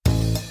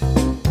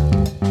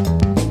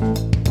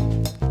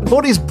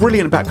What is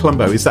brilliant about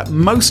Columbo is that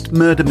most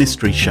murder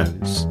mystery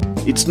shows,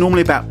 it's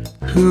normally about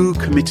who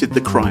committed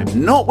the crime.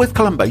 Not with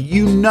Columbo.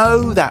 You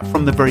know that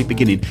from the very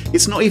beginning.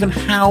 It's not even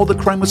how the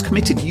crime was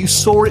committed. You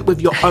saw it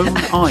with your own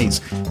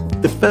eyes.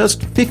 The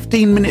first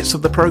 15 minutes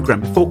of the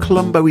programme, before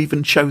Columbo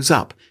even shows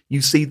up,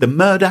 you see the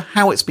murder,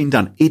 how it's been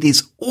done. It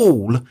is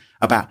all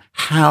about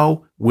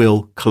how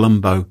will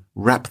Columbo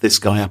wrap this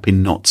guy up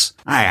in knots.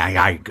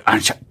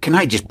 Can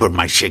I just put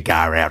my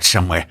cigar out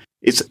somewhere?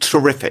 It's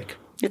terrific.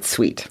 It's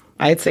sweet.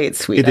 I'd say it's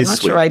sweet. I'm not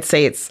sweet. sure I'd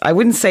say it's... I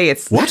wouldn't say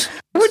it's... What?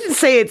 I wouldn't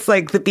say it's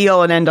like the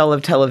be-all and end-all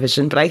of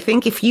television, but I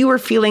think if you were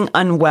feeling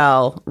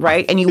unwell,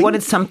 right, and you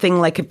wanted something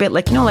like a bit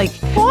like, you know, like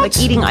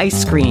eating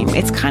ice cream.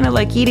 It's kind of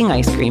like eating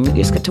ice cream. You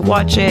just get to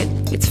watch it.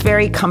 It's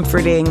very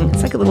comforting.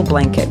 It's like a little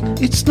blanket.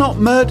 It's not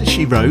Murder,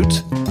 She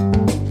Wrote.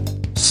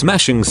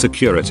 Smashing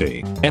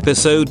Security,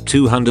 episode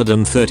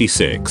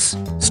 236,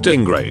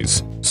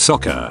 Stingrays,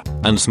 Soccer,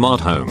 and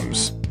Smart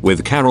Homes,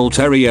 with Carol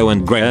Theriault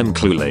and Graham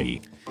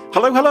Cluley.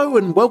 Hello,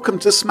 and welcome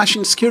to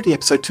Smashing Security,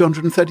 episode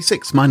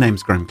 236. My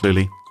name's Graham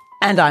Cluley.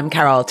 And I'm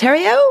Carol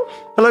Theriault.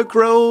 Hello,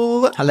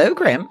 Carol. Hello,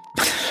 Graham.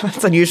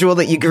 It's unusual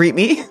that you greet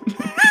me.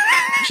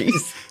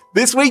 Jeez.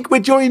 This week we're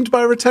joined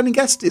by a returning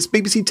guest. It's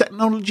BBC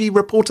technology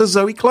reporter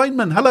Zoe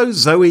Kleinman. Hello,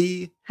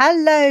 Zoe.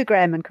 Hello,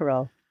 Graham and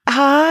Carol.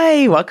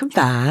 Hi, welcome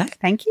back.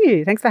 Thank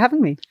you. Thanks for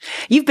having me.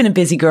 You've been a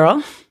busy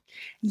girl.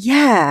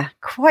 Yeah,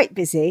 quite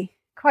busy.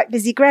 Quite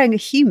busy growing a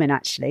human,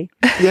 actually.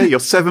 Yeah,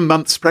 you're 7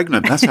 months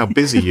pregnant. That's how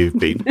busy you've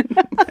been.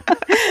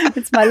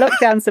 It's my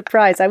lockdown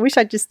surprise. I wish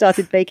I'd just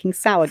started baking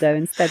sourdough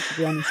instead, to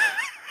be honest.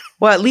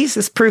 Well, at least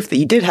it's proof that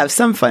you did have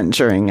some fun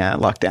during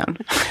lockdown.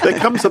 There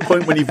comes a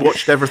point when you've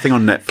watched everything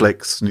on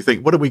Netflix and you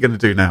think, what are we going to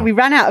do now? We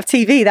ran out of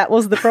TV. That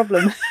was the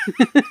problem.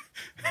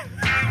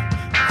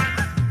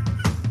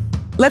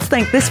 Let's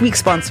thank this week's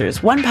sponsors,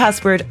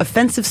 1Password,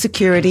 Offensive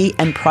Security,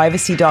 and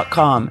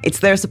Privacy.com. It's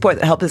their support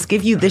that helped us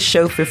give you this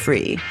show for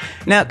free.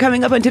 Now,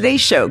 coming up on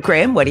today's show,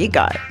 Graham, what do you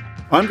got?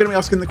 I'm going to be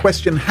asking the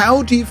question,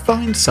 how do you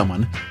find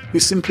someone who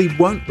simply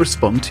won't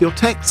respond to your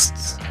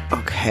texts?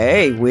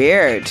 Okay,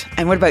 weird.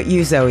 And what about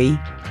you, Zoe?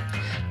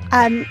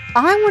 I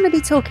want to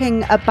be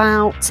talking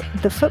about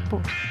the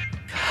football.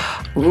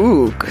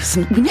 Ooh, 'cause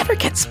we never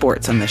get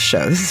sports on this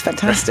show. This is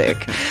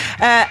fantastic.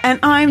 And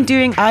I'm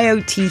doing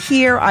IoT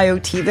here,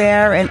 IoT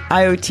there, and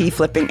IoT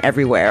flipping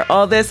everywhere.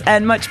 All this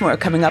and much more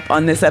coming up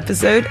on this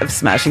episode of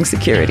Smashing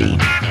Security.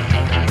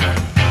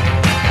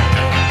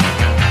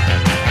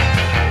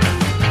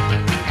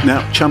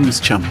 Now,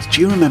 chums,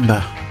 do you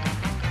remember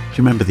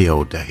the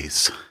old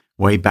days?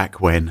 Way back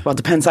when? Well, it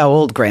depends how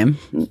old, Graham.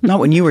 Not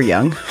when you were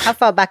young. How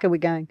far back are we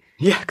going?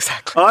 Yeah,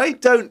 exactly. I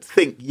don't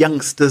think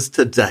youngsters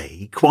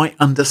today quite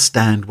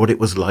understand what it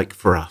was like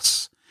for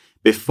us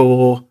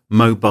before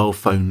mobile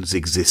phones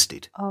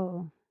existed.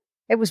 Oh,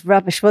 it was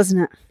rubbish,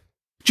 wasn't it?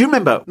 Do you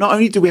remember, not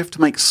only do we have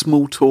to make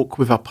small talk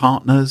with our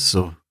partners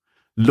or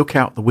look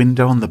out the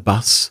window on the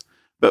bus,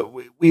 but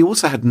we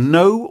also had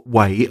no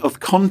way of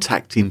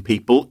contacting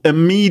people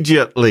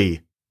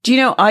immediately. Do you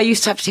know, I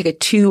used to have to take a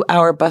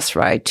 2-hour bus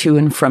ride to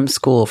and from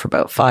school for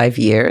about 5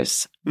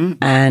 years.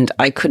 And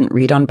I couldn't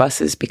read on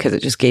buses because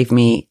it just gave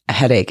me a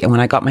headache. And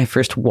when I got my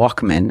first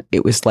Walkman,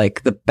 it was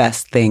like the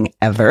best thing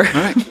ever.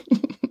 Right.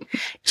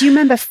 Do you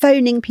remember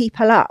phoning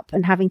people up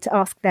and having to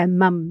ask their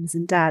mums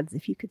and dads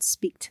if you could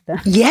speak to them?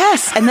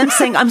 Yes. And them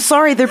saying, I'm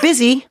sorry, they're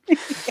busy.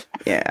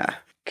 Yeah.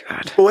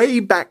 God. Way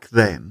back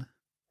then,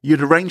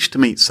 you'd arrange to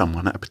meet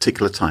someone at a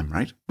particular time,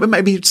 right? Well,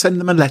 maybe you'd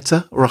send them a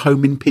letter or a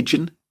homing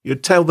pigeon.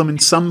 You'd tell them in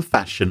some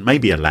fashion,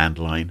 maybe a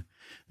landline,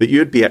 that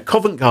you'd be at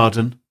Covent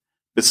Garden,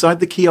 beside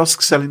the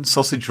kiosk selling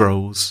sausage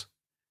rolls,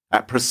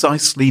 at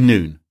precisely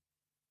noon.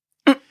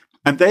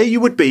 And there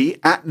you would be,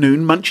 at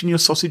noon, munching your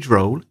sausage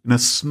roll in a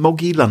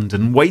smoggy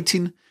London,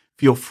 waiting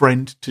for your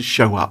friend to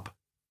show up.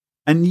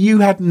 And you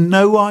had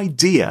no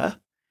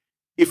idea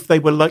if they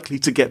were likely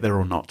to get there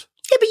or not.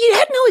 Yeah, but you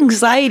had no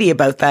anxiety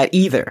about that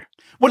either.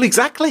 Well,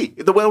 exactly.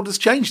 The world has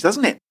changed,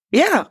 hasn't it?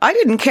 Yeah, I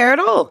didn't care at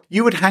all.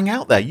 You would hang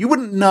out there. You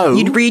wouldn't know.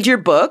 You'd read your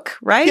book,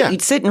 right? Yeah.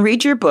 You'd sit and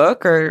read your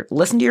book or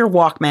listen to your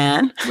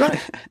Walkman.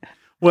 Right.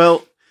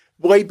 Well,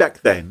 way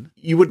back then,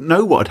 you wouldn't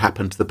know what had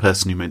happened to the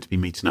person you meant to be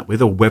meeting up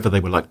with or whether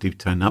they were likely to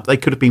turn up. They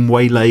could have been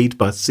waylaid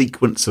by a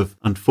sequence of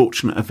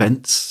unfortunate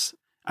events.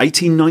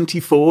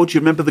 1894, do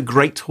you remember the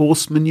great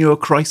horse manure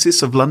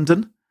crisis of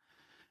London?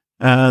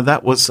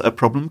 That was a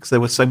problem because there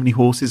were so many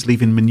horses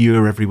leaving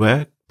manure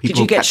everywhere. Did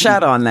you get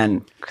shot on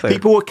then? Claire?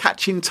 People were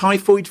catching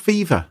typhoid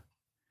fever.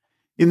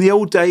 In the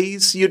old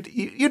days, you'd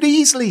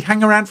easily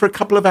hang around for a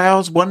couple of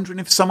hours wondering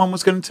if someone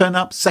was going to turn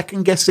up,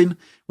 second-guessing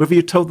whether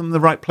you told them the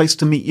right place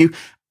to meet you.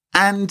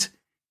 And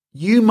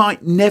you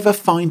might never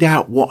find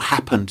out what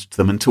happened to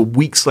them until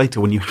weeks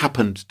later when you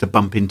happened to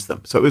bump into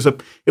them. So it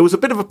was a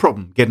bit of a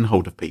problem getting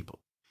hold of people.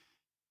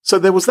 So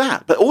there was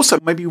that. But also,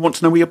 maybe you want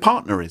to know where your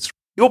partner is.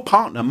 Your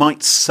partner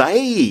might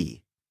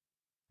say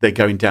they're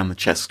going down the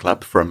chess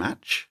club for a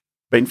match.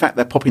 But in fact,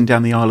 they're popping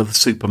down the aisle of the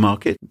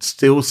supermarket,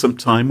 steal some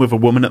time with a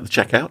woman at the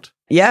checkout.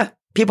 Yeah,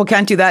 people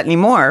can't do that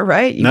anymore,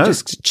 right? You No.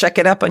 just check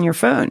it up on your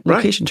phone, Right.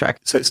 location track.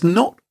 So it's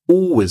not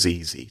always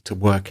easy to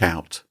work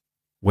out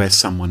where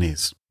someone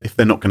is if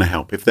they're not going to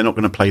help, if they're not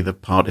going to play the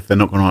part, if they're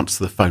not going to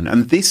answer the phone.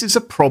 And this is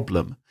a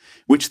problem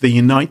which the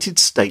United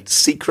States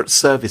Secret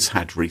Service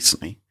had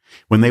recently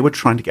when they were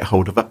trying to get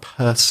hold of a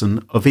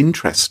person of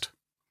interest.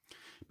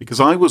 Because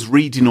I was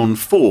reading on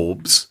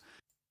Forbes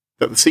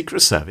that the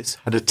Secret Service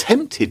had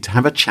attempted to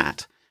have a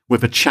chat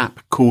with a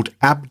chap called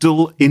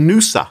Abdul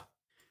Inusa.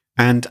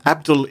 And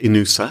Abdul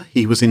Inusa,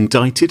 he was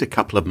indicted a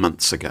couple of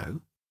months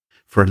ago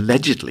for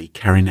allegedly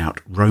carrying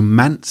out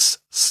romance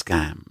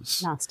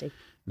scams. Nasty.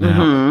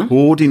 Now,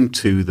 according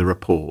to the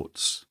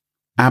reports,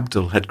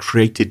 Abdul had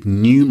created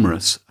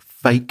numerous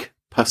fake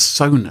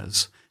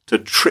personas to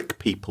trick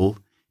people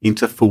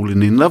into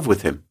falling in love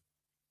with him.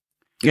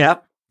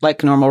 Yep.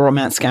 Like normal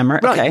romance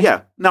scammer. Right, Okay.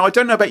 yeah. Now, I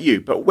don't know about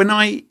you, but when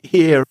I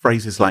hear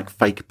phrases like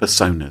fake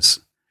personas,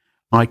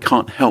 I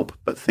can't help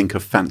but think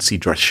of fancy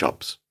dress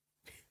shops.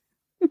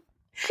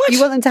 You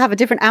want them to have a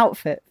different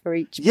outfit for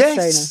each persona.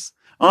 Yes.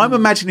 I'm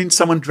imagining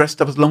someone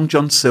dressed up as Long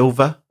John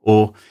Silver,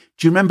 or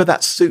do you remember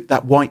that suit,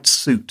 that white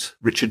suit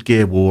Richard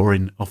Gere wore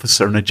in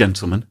Officer and a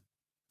Gentleman?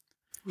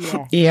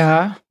 Yeah.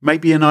 Yeah.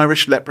 Maybe an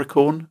Irish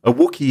leprechaun, a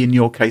Wookiee in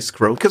your case,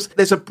 Krill, because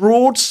there's a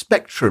broad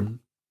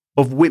spectrum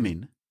of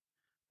women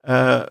who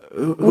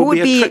Who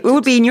would be attracted- who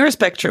would be in your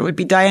spectrum? It would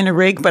be Diana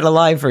Rigg, but a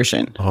live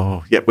version.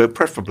 Oh, yeah, we're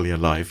preferably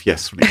alive,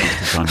 yes, when it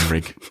comes to Diana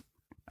Rigg.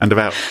 And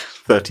about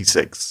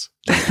 36.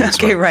 That's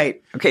Okay,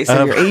 right. Okay,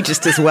 so you're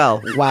ageist as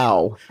well.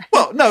 Wow.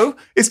 Well, no,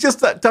 it's just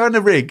that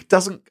Diana Rigg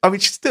doesn't, I mean,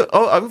 she's still,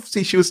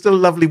 obviously she was still a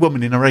lovely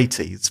woman in her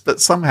 80s,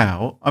 but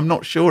somehow I'm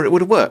not sure it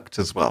would have worked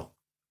as well.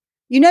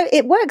 You know,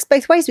 it works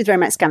both ways with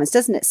romance scammers,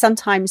 doesn't it?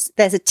 Sometimes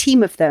there's a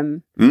team of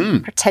them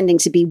pretending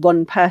to be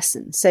one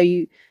person. So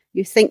you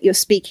think you're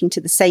speaking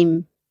to the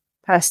same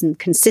person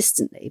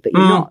consistently, but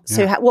you're not.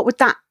 So how would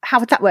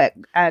that work,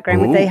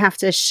 Graham? Would they have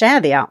to share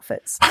the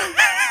outfits?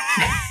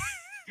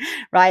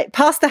 Right,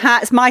 pass the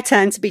hat. It's my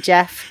turn to be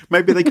Jeff.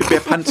 Maybe they could be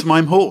a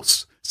pantomime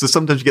horse. So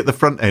sometimes you get the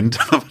front end,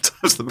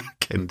 sometimes the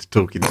back end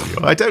talking to you.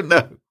 I don't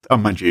know. Oh,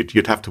 mind you,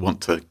 you'd have to want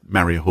to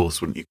marry a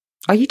horse, wouldn't you?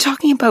 Are you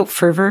talking about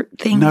fervor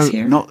things No,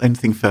 here? not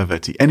anything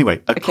perverty.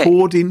 Anyway,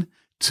 according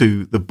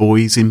to the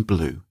Boys in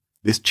Blue,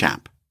 this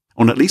chap,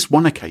 on at least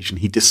one occasion,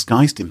 he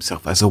disguised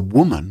himself as a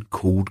woman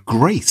called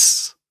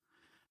Grace.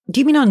 Do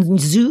you mean on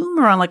Zoom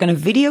or on a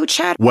video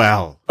chat?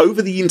 Well,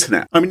 over the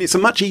internet. I mean, it's a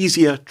much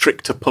easier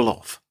trick to pull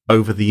off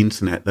over the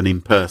internet than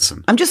in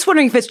person. I'm just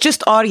wondering if it's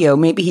just audio.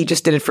 Maybe he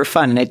just did it for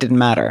fun and it didn't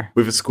matter.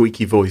 With a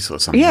squeaky voice or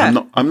something.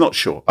 Yeah. I'm not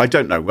sure. I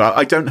don't know.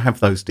 I don't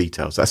have those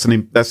details. That's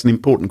an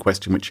important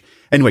question, which,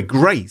 anyway,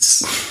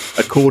 Grace,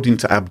 according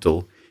to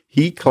Abdul,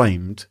 he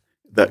claimed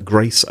that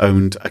Grace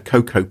owned a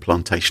cocoa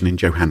plantation in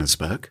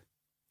Johannesburg,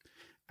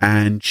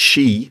 and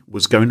she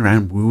was going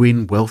around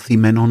wooing wealthy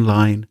men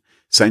online,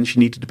 saying she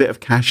needed a bit of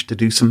cash to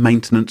do some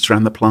maintenance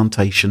around the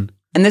plantation.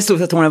 And this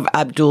was one of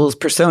Abdul's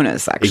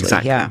personas, actually.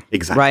 Exactly. Yeah.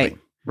 Exactly.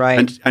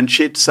 Right. And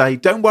she'd say,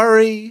 don't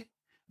worry,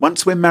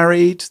 once we're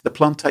married, the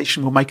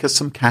plantation will make us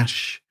some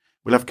cash.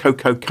 We'll have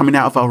cocoa coming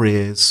out of our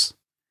ears.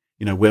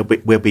 You know, we'll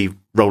be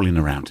rolling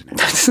around in it.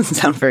 That doesn't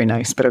sound very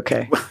nice, but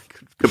okay. Well,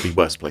 could be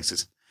worse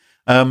places.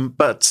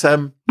 But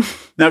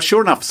now,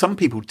 sure enough, some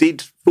people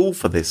did fall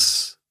for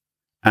this,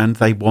 and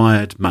they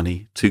wired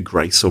money to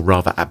Grace, or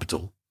rather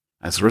Abdul,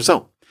 as a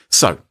result.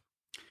 So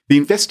the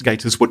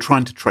investigators were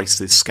trying to trace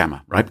this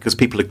scammer, right? Because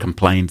people had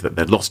complained that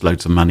they'd lost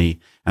loads of money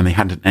and they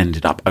hadn't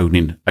ended up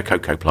owning a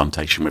cocoa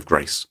plantation with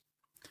Grace.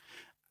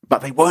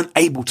 But they weren't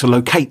able to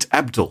locate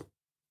Abdul.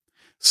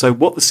 So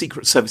what the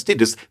Secret Service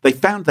did is they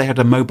found they had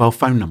a mobile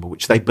phone number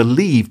which they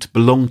believed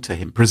belonged to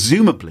him.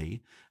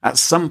 Presumably, at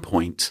some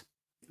point,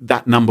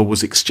 that number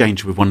was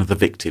exchanged with one of the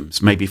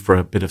victims, maybe for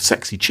a bit of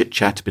sexy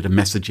chit-chat, a bit of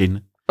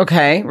messaging.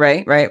 Okay,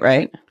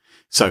 right.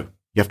 So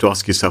you have to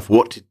ask yourself,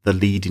 what did the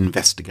lead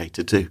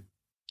investigator do?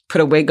 Put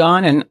a wig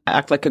on and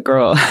act like a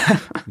girl.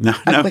 No,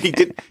 he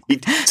didn't.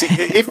 See,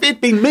 if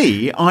it'd been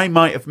me, I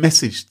might have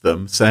messaged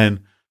them saying,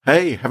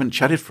 hey, haven't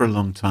chatted for a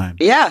long time.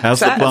 Yeah. How's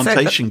the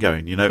plantation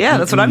going? You know, Yeah,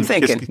 that's what I'm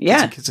thinking.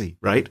 Yeah. Kissy,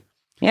 right?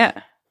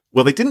 Yeah.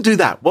 Well, they didn't do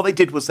that. What they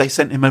did was they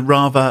sent him a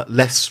rather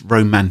less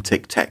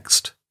romantic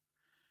text.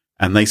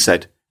 And they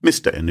said,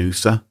 Mr.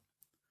 Inusa,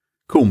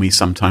 call me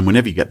sometime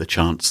whenever you get the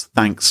chance.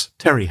 Thanks,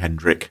 Terry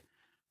Hendrick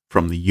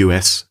from the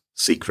US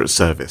Secret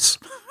Service.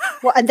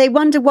 What, and they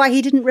wonder why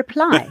he didn't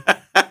reply.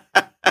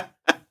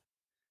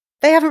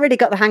 They haven't really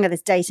got the hang of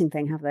this dating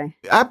thing, have they?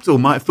 Abdul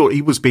might have thought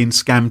he was being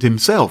scammed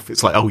himself.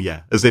 It's like, oh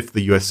yeah, as if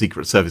the US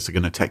Secret Service are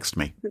going to text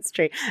me. That's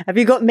true. Have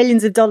you got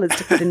millions of dollars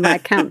to put in my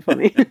account for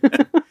me?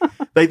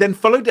 They then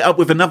followed it up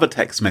with another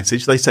text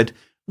message. They said,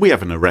 we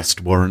have an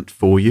arrest warrant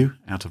for you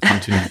out of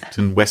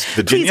Huntington, West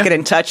Virginia. Please get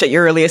in touch at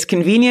your earliest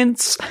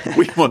convenience.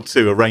 We want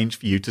to arrange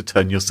for you to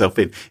turn yourself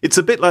in. It's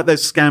a bit like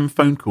those scam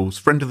phone calls.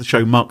 Friend of the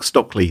show, Mark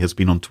Stockley, has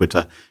been on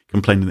Twitter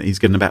complaining that he's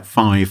getting about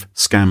 5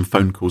 scam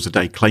phone calls a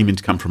day, claiming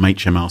to come from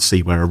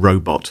HMRC, where a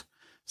robot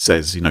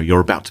says, you're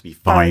about to be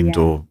fined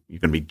yeah. or you're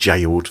going to be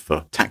jailed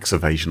for tax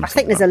evasion. I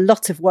think there's a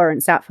lot of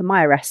warrants out for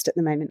my arrest at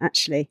the moment,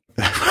 actually.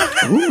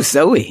 Ooh,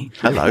 Zoe.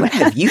 Hello. What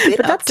have you been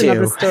But up that's to?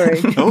 another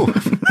story.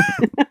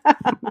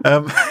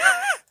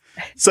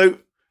 So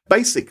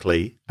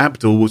basically,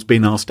 Abdul was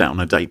being asked out on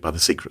a date by the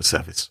Secret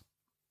Service.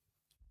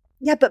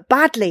 Yeah, but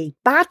badly.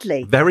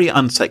 Very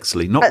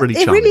unsexily, not really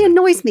It charming. really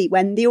annoys me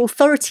when the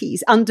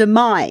authorities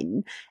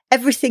undermine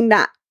everything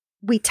that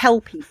we tell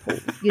people.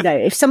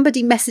 If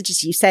somebody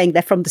messages you saying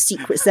they're from the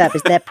Secret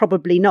Service, they're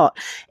probably not.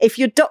 If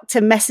your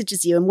doctor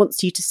messages you and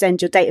wants you to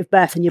send your date of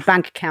birth and your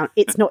bank account,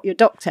 it's not your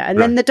doctor. And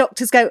then the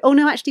doctors go, oh,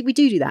 no, actually, we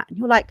do that. And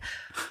you're like,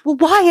 well,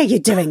 why are you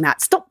doing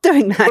that? Stop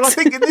doing that. Well, I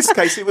think in this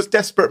case, it was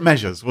desperate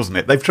measures, wasn't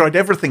it? They've tried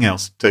everything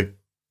else to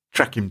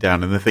track him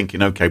down and they're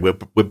thinking, okay, we'll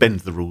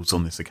bend the rules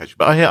on this occasion.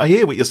 But I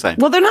hear what you're saying.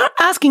 Well, they're not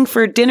asking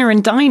for dinner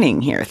and dining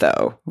here,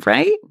 though,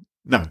 right?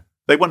 No,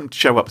 they want him to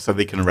show up so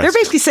they can arrest They're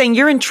basically saying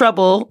you're in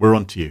trouble. We're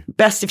on to you.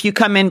 Best if you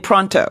come in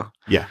pronto.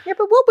 Yeah. Yeah,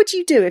 but what would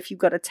you do if you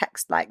got a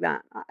text like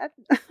that?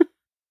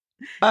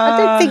 I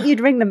don't think you'd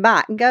ring them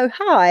back and go,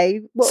 hi.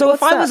 So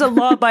if what's I was a up?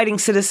 law-abiding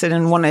citizen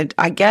and wanted,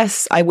 I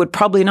guess I would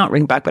probably not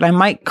ring back, but I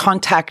might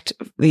contact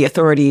the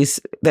authorities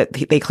that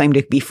they claim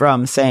to be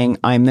from saying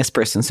I'm this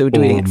person. So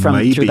doing it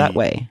through that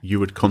way. You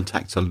would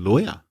contact a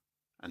lawyer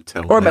and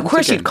tell Or them of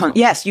course to you'd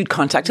get you'd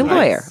contact a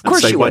involved. lawyer. Of And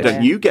course say, you why would.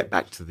 don't you get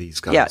back to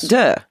these guys? Yeah,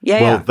 duh.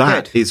 Yeah, well,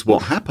 that good. is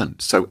what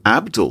happened. So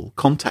Abdul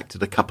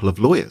contacted a couple of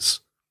lawyers.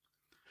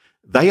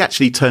 They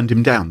actually turned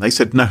him down. They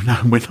said, no,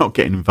 we're not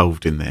getting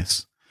involved in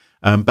this.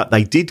 But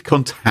they did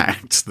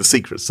contact the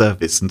Secret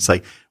Service and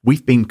say,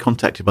 we've been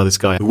contacted by this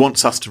guy who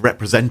wants us to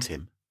represent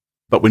him,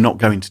 but we're not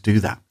going to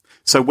do that.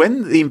 So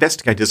when the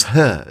investigators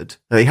heard,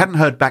 they hadn't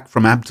heard back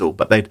from Abdul,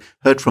 but they'd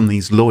heard from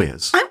these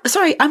lawyers. I'm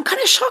sorry, I'm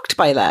kind of shocked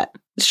by that.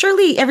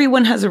 Surely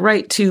everyone has a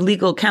right to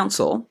legal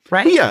counsel,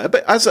 right? Well, yeah,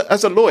 but as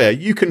a lawyer,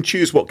 you can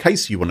choose what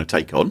case you want to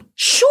take on.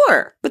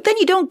 Sure, but then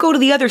you don't go to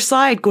the other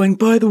side going,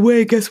 by the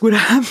way, guess what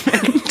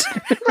happened?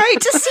 Right?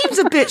 It just seems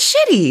a bit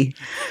shitty.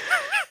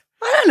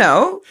 I don't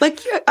know.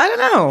 I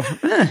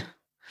don't know.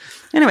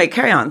 Anyway,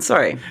 carry on.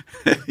 Sorry.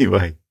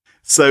 Anyway,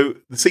 so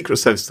the Secret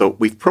Service thought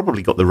we've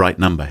probably got the right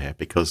number here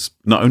because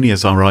not only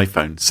has our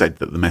iPhone said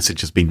that the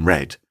message has been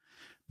read,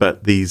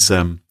 but these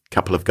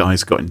couple of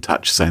guys got in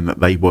touch saying that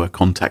they were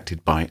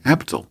contacted by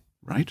Abdul,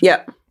 right?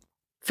 Yeah.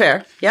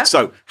 Fair. Yeah.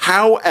 So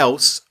how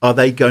else are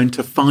they going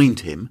to find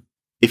him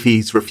if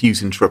he's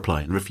refusing to reply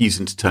and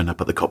refusing to turn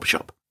up at the cop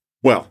shop?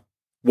 Well,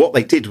 what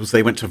they did was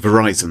they went to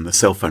Verizon, the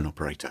cell phone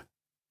operator,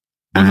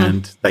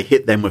 and they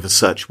hit them with a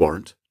search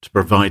warrant to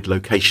provide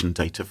location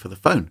data for the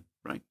phone,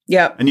 right?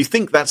 Yeah. And you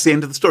think that's the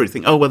end of the story. You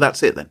think, oh, well,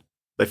 that's it then.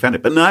 They found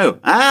it. But no.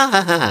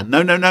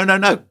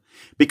 No.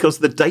 Because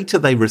the data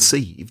they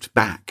received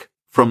back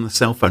from the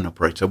cell phone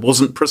operator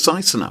wasn't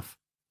precise enough.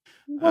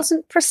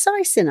 Wasn't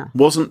precise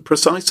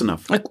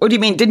enough. Like, what do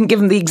you mean? Didn't give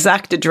them the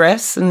exact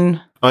address?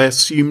 And I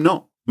assume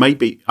not.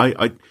 Maybe.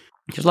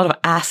 there's a lot of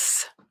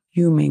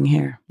assuming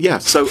here. Yeah,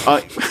 so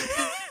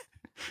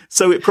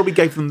so it probably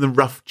gave them the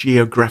rough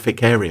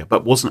geographic area,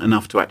 but wasn't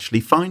enough to actually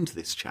find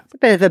this chap. It's a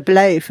bit of a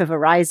blow for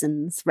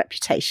Verizon's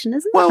reputation,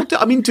 isn't it? Well,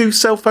 do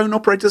cell phone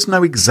operators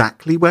know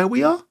exactly where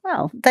we are?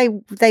 Well, they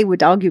would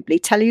arguably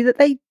tell you that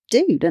they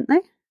do, don't they?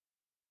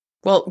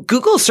 Well,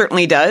 Google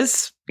certainly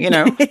does,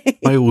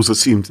 I always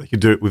assumed they could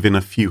do it within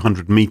a few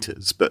hundred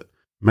meters, but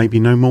maybe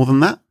no more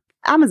than that.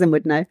 Amazon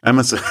would know.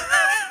 Amazon.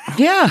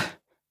 Yeah.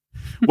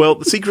 Well,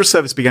 the Secret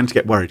Service began to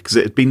get worried because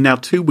it had been now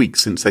 2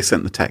 weeks since they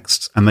sent the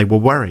texts, and they were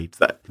worried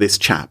that this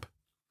chap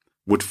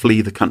would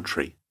flee the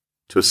country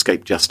to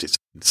escape justice.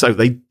 So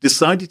they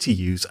decided to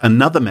use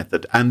another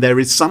method, and there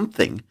is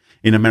something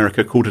in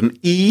America called an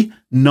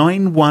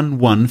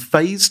E911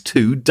 Phase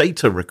 2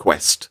 data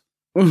request.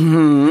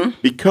 Mm-hmm.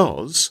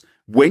 Because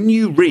when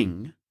you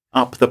ring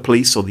up the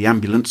police or the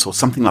ambulance or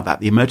something like that,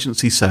 the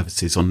emergency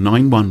services on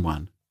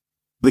 911,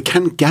 they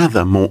can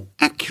gather more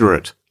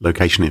accurate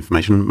location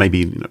information,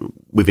 maybe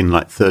within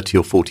like 30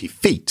 or 40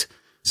 feet.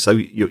 So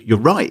you're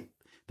right.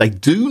 They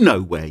do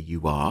know where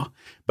you are,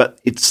 but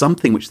it's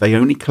something which they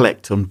only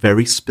collect on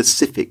very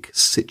specific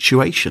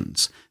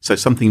situations. So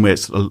something where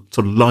it's a sort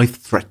of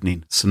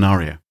life-threatening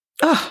scenario.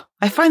 Oh,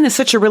 I find this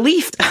such a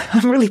relief.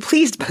 I'm really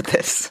pleased about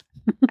this.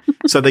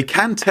 So they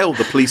can tell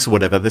the police or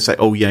whatever. They say,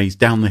 oh, yeah, he's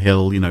down the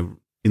hill,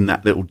 in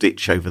that little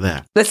ditch over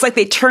there. It's like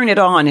they turn it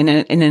on in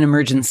an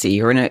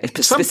emergency or in a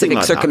specific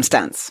like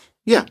circumstance. That.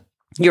 Yeah.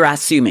 You're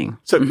assuming.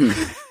 So,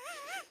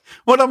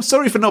 well, I'm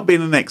sorry for not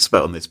being an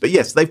expert on this, but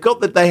yes,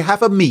 they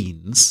have a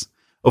means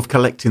of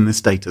collecting this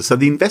data. So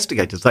the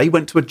investigators, they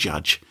went to a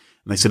judge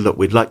and they said, look,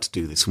 we'd like to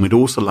do this. And we'd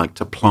also like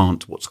to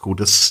plant what's called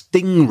a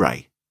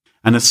stingray.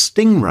 And a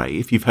stingray,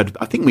 if you've heard,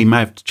 I think we may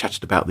have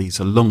chatted about these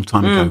a long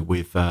time ago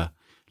with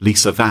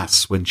Lisa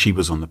Vass when she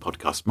was on the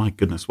podcast. My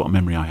goodness, what a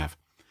memory I have.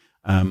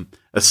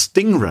 A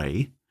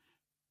stingray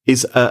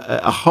is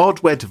a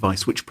hardware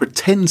device which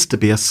pretends to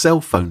be a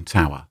cell phone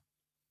tower.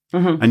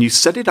 Mm-hmm. And you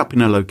set it up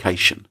in a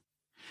location.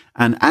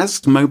 And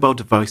as the mobile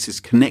devices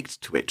connect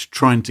to it,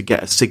 trying to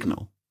get a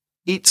signal,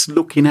 it's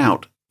looking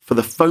out for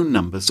the phone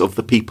numbers of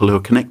the people who are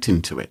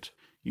connecting to it.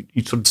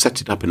 You sort of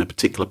set it up in a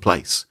particular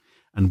place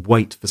and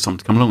wait for someone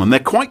to come along. And they're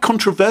quite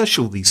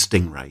controversial, these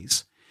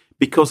stingrays,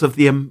 because of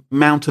the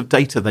amount of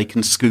data they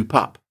can scoop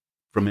up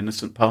from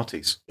innocent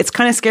parties. It's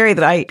kind of scary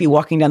that I'd be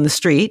walking down the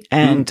street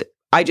and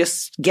I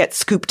just get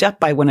scooped up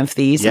by one of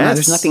these and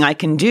there's nothing I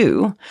can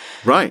do.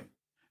 Right.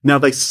 Now,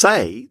 they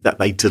say that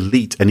they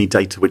delete any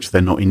data which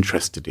they're not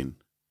interested in.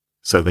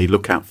 So they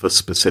look out for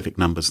specific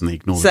numbers and they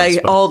ignore them. Say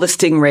all the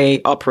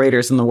Stingray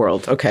operators in the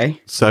world. Okay.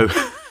 So,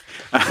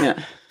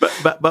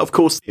 but of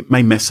course, it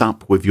may mess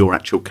up with your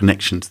actual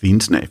connection to the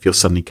internet if you're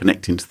suddenly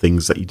connecting to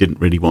things that you didn't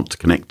really want to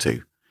connect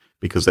to,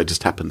 because there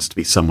just happens to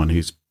be someone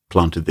who's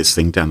planted this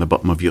thing down the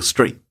bottom of your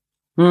street.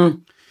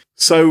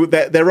 So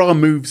there are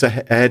moves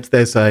ahead.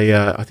 There's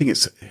I think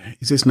is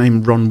his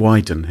name Ron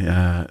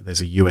Wyden?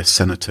 There's a US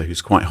senator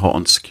who's quite hot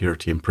on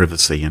security and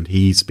privacy, and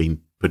he's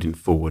been putting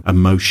forward a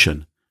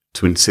motion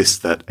to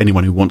insist that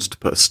anyone who wants to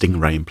put a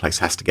stingray in place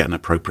has to get an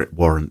appropriate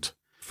warrant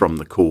from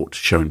the court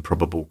showing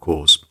probable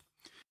cause.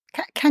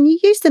 Can you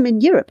use them in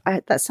Europe?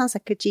 That sounds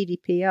like a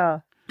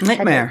GDPR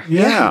nightmare.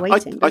 Yeah,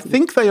 I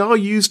think they are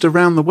used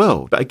around the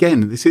world. But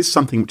again, this is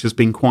something which has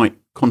been quite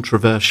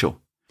controversial.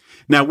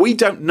 Now, we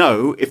don't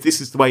know if this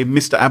is the way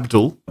Mr.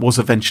 Abdul was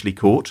eventually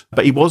caught,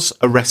 but he was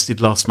arrested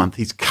last month.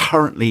 He's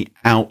currently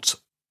out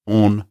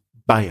on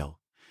bail.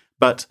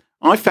 But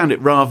I found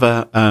it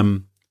rather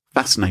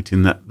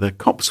fascinating that the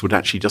cops would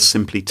actually just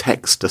simply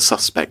text a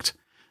suspect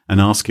and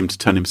ask him to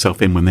turn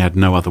himself in when they had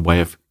no other way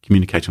of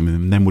communicating with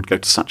him, and then would go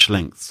to such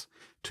lengths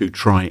to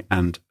try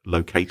and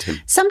locate him.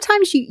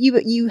 Sometimes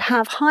you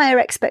have higher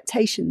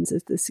expectations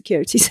of the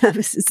security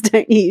services,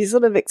 don't you? You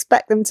sort of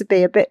expect them to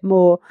be a bit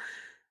more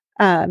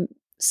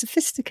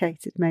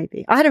sophisticated,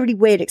 maybe. I had a really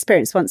weird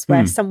experience once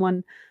where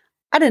someone,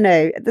 I don't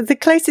know, the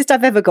closest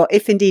I've ever got,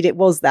 if indeed it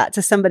was that,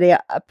 to somebody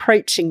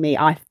approaching me,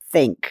 I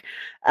think,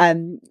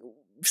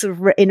 sort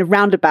of in a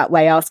roundabout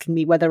way, asking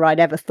me whether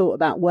I'd ever thought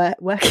about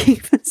working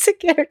for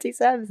security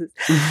services,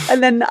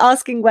 and then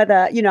asking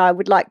whether, I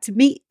would like to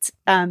meet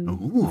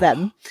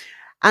them,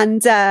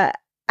 and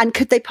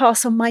could they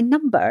pass on my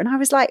number? And I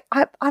was like,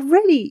 I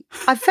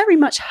very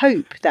much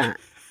hope that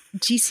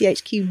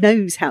GCHQ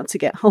knows how to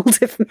get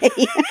hold of me.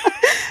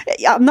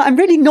 I'm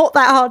really not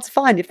that hard to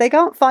find. If they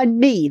can't find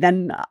me,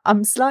 then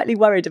I'm slightly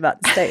worried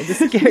about the state of the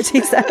security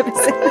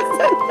services.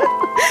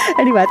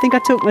 Anyway, I think I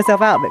talked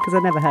myself out of it because I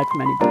never heard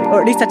from anybody.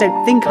 Or at least I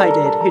don't think I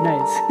did. Who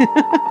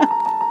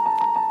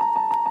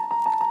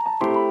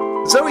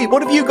knows? Zoe,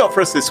 what have you got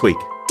for us this week?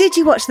 Did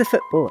you watch the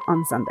football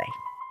on Sunday?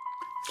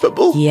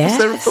 Football? Yes. Was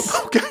there a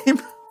football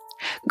game?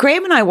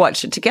 Graham and I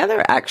watched it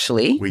together,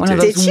 actually. We One did.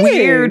 of those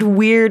Did you?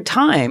 weird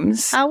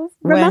times. How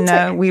when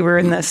romantic. we were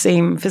in the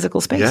same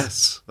physical space.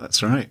 Yes,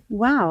 that's right.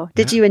 Wow.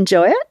 Did you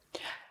enjoy it?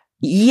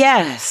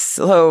 Yes.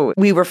 So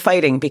we were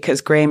fighting because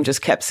Graham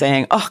just kept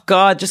saying, oh,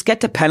 God, just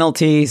get to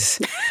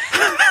penalties.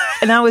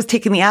 And I was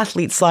taking the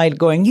athlete side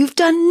going, you've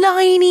done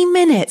 90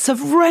 minutes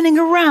of running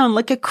around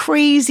like a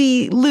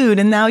crazy loon,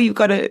 and now you've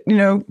got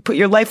to, put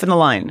your life on the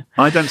line.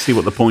 I don't see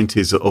what the point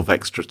is of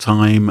extra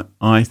time.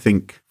 I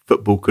think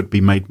football could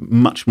be made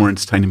much more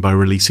entertaining by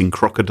releasing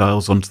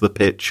crocodiles onto the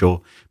pitch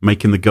or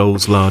making the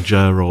goals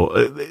larger. Or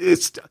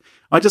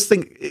I just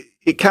think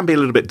it can be a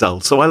little bit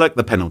dull. So I like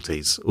the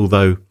penalties,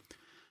 although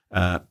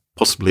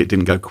possibly it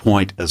didn't go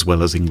quite as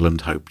well as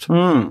England hoped.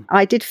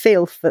 I did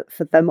feel for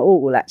them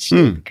all,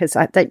 actually, because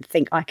I don't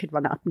think I could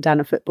run up and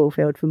down a football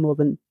field for more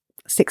than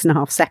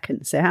 6.5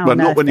 seconds. So how? Well, on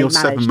not earth when they you're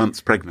managed. 7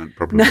 months pregnant,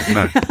 probably.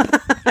 No.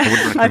 I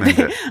wouldn't recommend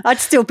it. I'd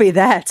still be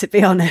there, to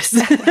be honest,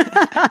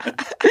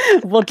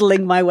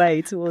 waddling my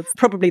way towards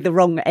probably the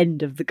wrong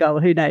end of the goal.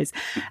 Who knows?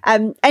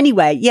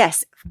 Anyway,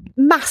 yes,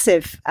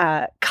 massive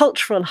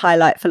cultural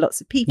highlight for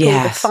lots of people.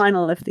 Yes. The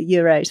final of the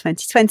Euro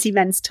 2020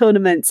 men's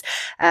tournament,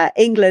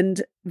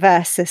 England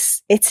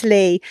versus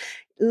Italy.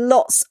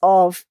 Lots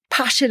of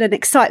passion and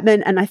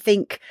excitement, and I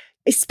think,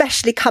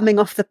 especially coming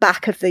off the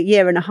back of the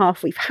year and a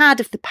half we've had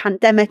of the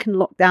pandemic and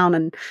lockdown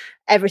and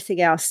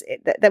everything else,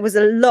 there was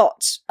a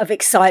lot of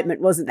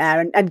excitement, wasn't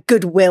there? And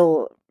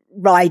goodwill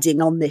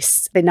riding on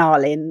this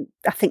finale. And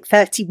I think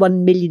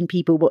 31 million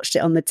people watched it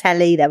on the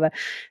telly. There were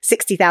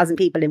 60,000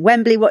 people in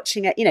Wembley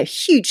watching it,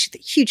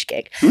 huge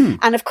gig.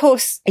 And of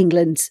course,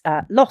 England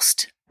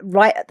lost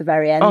right at the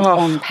very end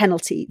on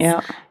penalties.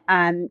 Yeah.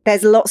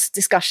 There's lots of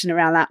discussion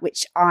around that,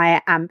 which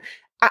I am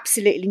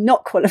absolutely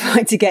not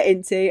qualified to get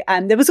into.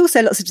 And there was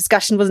also lots of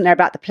discussion, wasn't there,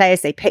 about the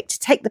players they picked to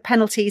take the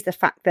penalties, the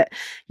fact that,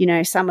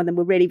 some of them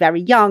were really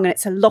very young and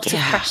it's a lot of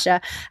pressure.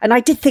 And I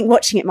did think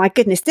watching it, my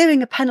goodness,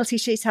 doing a penalty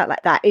shootout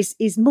like that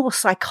is more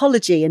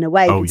psychology in a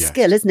way than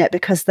skill, isn't it?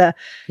 Because the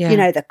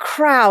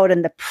crowd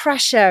and the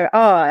pressure,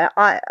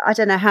 I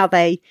don't know how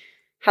they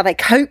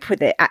cope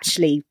with it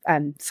actually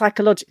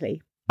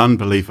psychologically.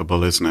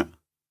 Unbelievable, isn't it?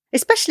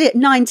 Especially at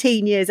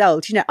 19 years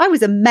old. I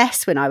was a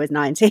mess when I was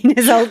 19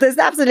 years old. There's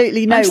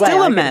absolutely no I'm way still I a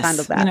could have mess,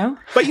 handled that.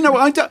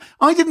 But,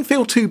 I didn't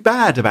feel too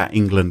bad about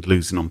England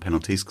losing on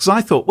penalties because I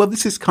thought, well,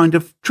 this is kind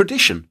of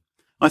tradition.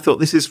 I thought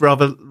this is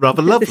rather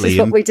lovely. This is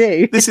what we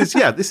do. This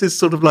is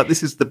sort of like,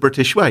 this is the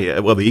British way.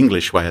 Well, the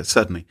English way,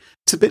 certainly.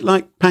 It's a bit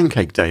like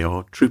Pancake Day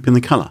or Troop in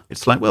the Colour.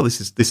 It's like, well, this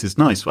is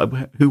nice.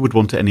 Who would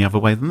want it any other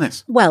way than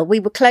this? Well, we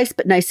were close,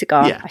 but no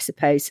cigar, I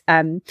suppose.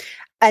 And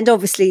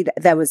obviously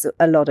there was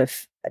a lot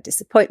of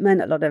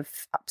disappointment, a lot of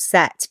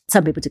upset.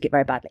 Some people took it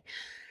very badly.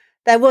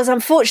 There was,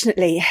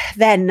 unfortunately,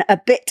 then a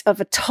bit of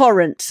a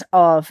torrent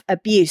of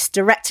abuse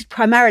directed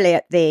primarily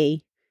at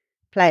the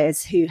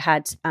players who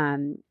had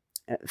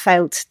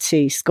failed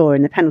to score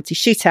in the penalty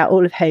shootout,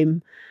 all of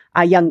whom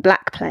are young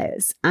black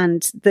players.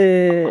 And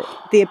the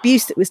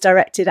abuse that was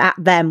directed at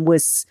them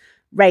was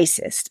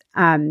racist.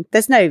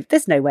 There's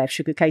no way of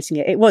sugarcoating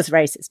it. It was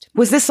racist.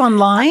 Was this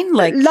online?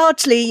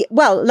 Largely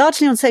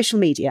on social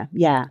media.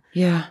 Yeah.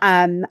 Yeah.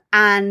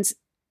 And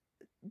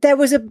there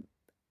was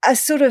a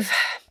sort of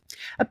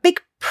a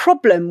big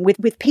problem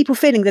with people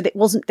feeling that it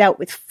wasn't dealt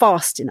with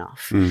fast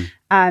enough.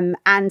 And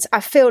I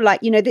feel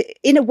like,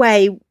 in a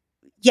way,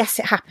 yes,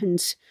 it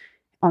happened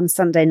on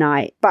Sunday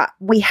night, but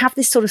we have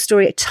this sort of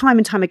story time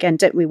and time again,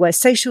 don't we, where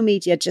social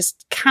media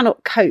just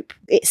cannot cope,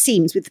 it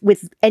seems,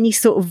 with any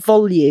sort of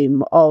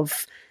volume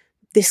of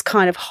this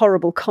kind of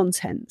horrible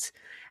content.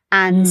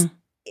 And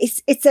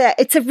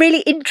it's a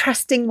really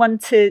interesting one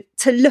to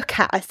look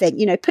at, I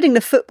think, putting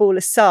the football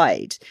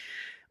aside.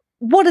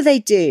 What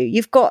do?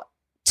 You've got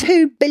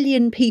 2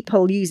 billion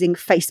people using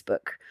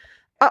Facebook,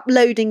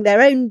 uploading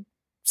their own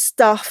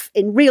stuff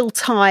in real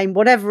time,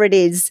 whatever it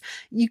is.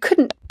 You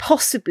couldn't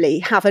possibly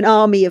have an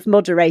army of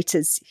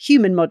moderators,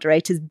 human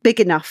moderators, big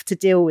enough to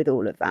deal with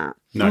all of that.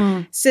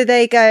 No. So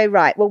they go,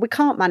 right, well, we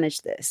can't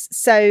manage this.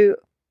 So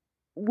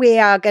we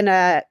are going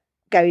to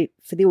go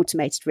for the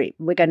automated route.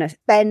 We're going to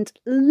spend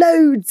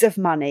loads of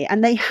money,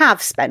 and they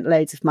have spent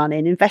loads of money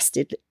and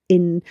invested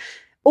in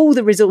all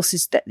the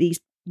resources that these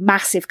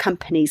massive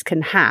companies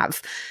can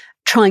have,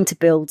 trying to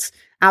build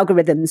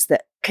algorithms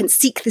that can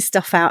seek this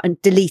stuff out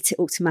and delete it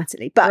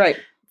automatically. But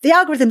the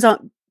algorithms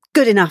aren't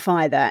good enough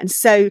either. And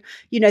so,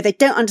 they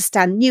don't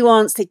understand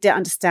nuance. They don't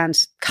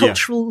understand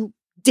cultural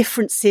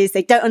differences.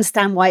 They don't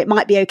understand why it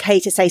might be okay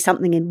to say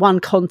something in one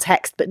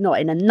context, but not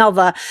in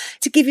another.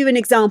 To give you an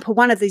example,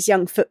 one of these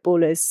young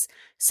footballers,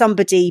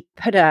 somebody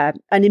put an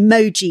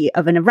emoji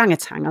of an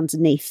orangutan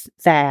underneath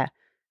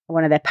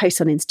one of their posts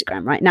on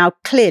Instagram. Right now,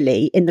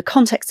 clearly, in the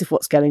context of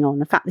what's going on,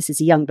 the fact this is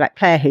a young black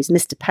player who's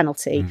missed a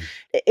penalty,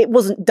 it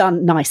wasn't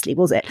done nicely,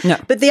 was it? No.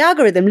 But the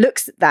algorithm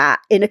looks at that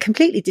in a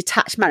completely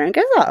detached manner and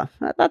goes, "Oh,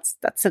 that's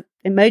an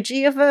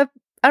emoji of a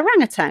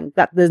orangutan.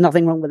 There's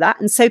nothing wrong with that."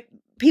 And so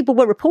people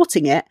were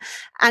reporting it,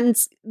 and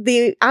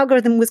the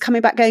algorithm was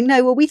coming back going,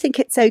 no, well, we think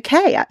it's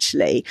okay,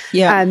 actually.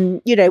 Yeah.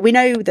 We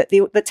know that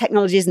the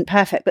technology isn't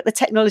perfect, but the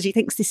technology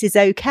thinks this is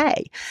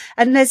okay.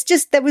 And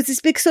there was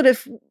this big sort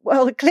of,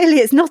 well, clearly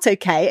it's not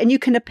okay, and you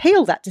can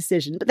appeal that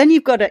decision, but then you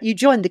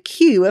join the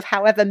queue of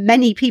however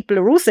many people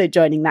are also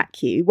joining that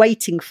queue,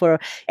 waiting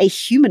for a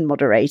human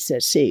moderator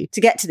to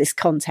get to this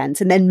content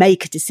and then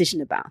make a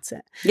decision about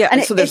it. Yeah.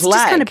 And so it's lag.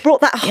 just kind of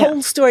brought that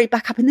whole story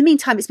back up. In the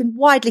meantime, it's been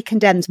widely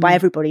condemned by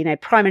everybody.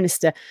 Prime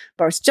Minister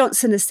Boris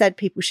Johnson has said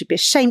people should be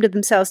ashamed of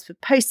themselves for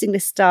posting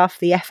this stuff.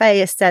 The FA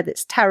has said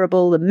it's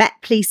terrible. The Met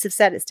Police have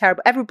said it's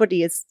terrible.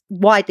 Everybody is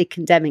widely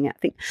condemning it. I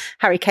think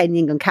Harry Kane, the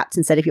England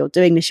captain, said, if you're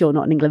doing this, you're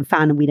not an England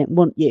fan and we don't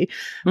want you.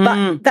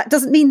 But that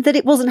doesn't mean that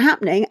it wasn't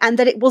happening and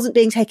that it wasn't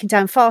being taken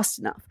down fast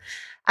enough.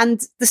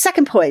 And the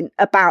second point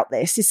about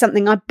this is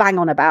something I bang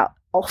on about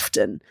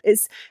often,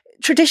 is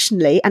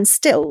traditionally and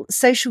still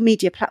social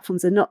media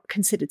platforms are not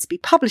considered to be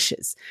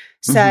publishers.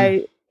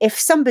 So if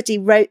somebody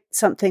wrote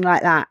something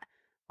like that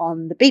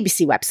on the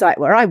BBC website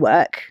where I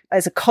work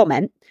as a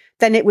comment,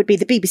 then it would be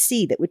the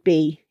BBC that would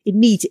be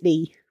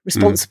immediately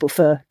responsible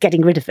for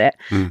getting rid of it.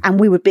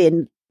 And we would be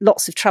in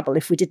lots of trouble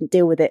if we didn't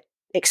deal with it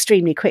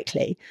extremely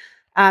quickly.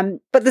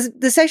 But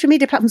the social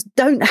media platforms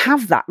don't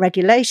have that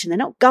regulation. They're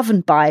not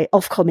governed by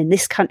Ofcom in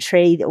this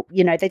country.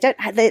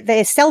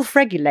 They're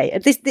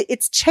self-regulated.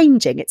 It's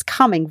changing. It's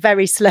coming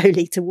very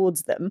slowly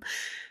towards them.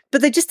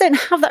 But they just don't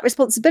have that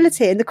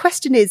responsibility. And the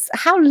question is,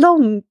 how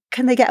long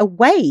can they get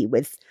away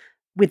with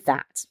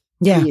that?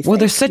 Yeah. Well,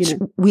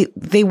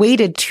 they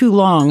waited too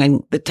long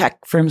and the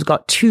tech firms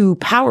got too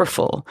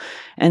powerful.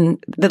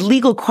 And the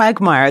legal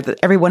quagmire that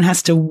everyone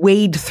has to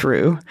wade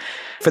through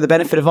for the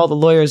benefit of all the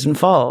lawyers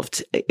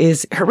involved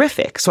is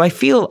horrific. So I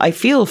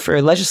feel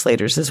for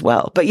legislators as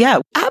well. But yeah,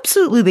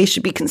 absolutely, they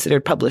should be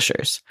considered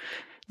publishers.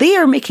 They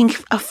are making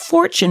a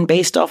fortune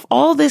based off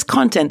all this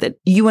content that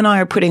you and I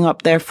are putting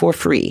up there for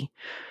free.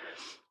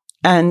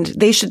 And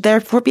they should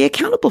therefore be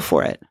accountable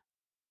for it.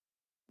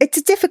 It's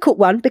a difficult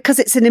one because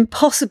it's an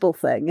impossible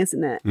thing,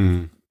 isn't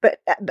it? But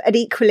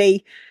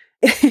equally,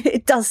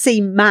 it does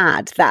seem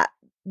mad that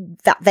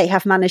they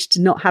have managed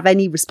to not have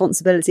any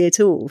responsibility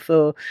at all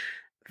for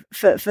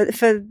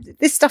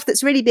this stuff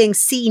that's really being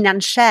seen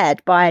and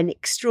shared by an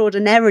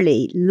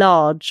extraordinarily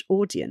large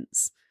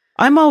audience.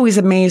 I'm always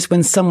amazed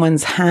when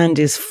someone's hand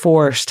is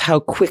forced, how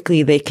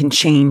quickly they can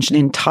change an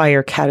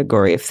entire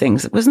category of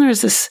things. Wasn't there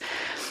this...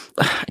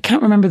 I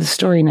can't remember the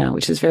story now,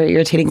 which is very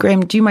irritating.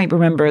 Graham, you might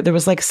remember, there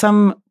was like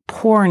some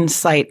porn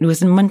site. It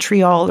was in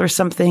Montreal or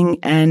something.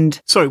 And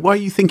sorry, why are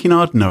you thinking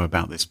I'd know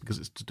about this? Because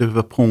it's to do with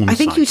a porn I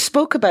think site. you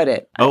spoke about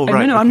it. Oh,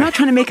 right. No, okay. I'm not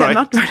trying to make it. Right. I'm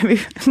not trying to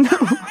be.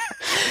 No.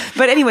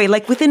 But anyway,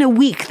 like within a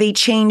week, they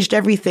changed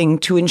everything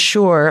to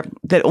ensure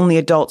that only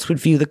adults would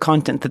view the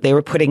content that they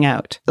were putting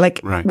out.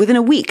 Like within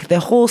a week, the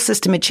whole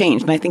system had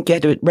changed. And I think you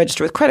had to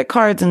register with credit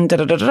cards and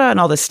and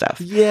all this stuff.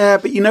 Yeah,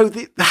 but you know,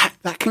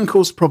 that can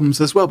cause problems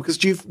as well, because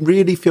do you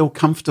really feel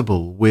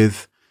comfortable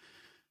with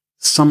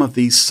some of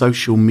these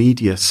social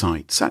media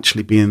sites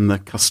actually being the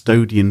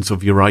custodians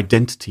of your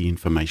identity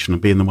information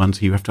and being the ones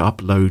who you have to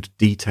upload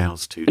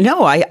details to?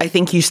 No, I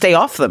think you stay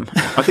off them.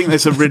 I think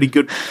there's a really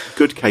good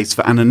case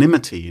for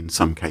anonymity in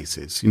some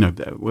cases, you know,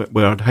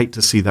 where I'd hate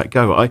to see that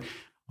go. I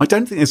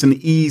don't think there's an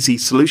easy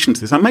solution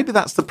to this. And maybe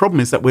that's the problem,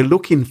 is that we're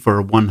looking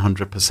for a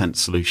 100%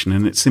 solution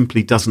and it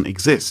simply doesn't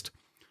exist.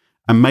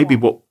 And maybe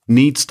what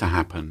needs to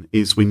happen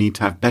is we need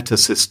to have better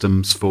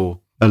systems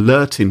for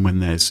alerting when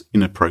there's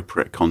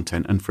inappropriate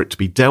content and for it to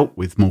be dealt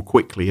with more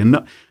quickly,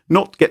 and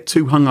not get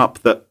too hung up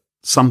that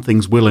some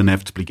things will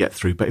inevitably get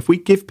through. But if we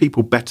give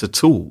people better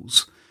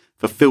tools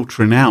for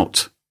filtering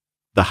out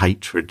the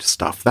hatred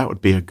stuff, that would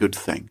be a good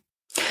thing.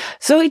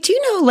 So do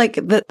you know, like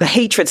the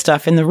hatred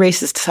stuff and the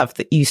racist stuff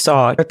that you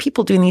saw, are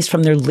people doing these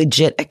from their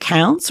legit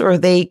accounts, or are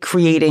they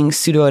creating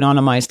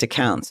pseudo-anonymized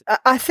accounts?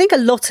 I think a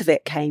lot of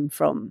it came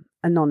from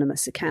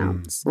anonymous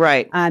accounts.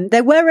 Right.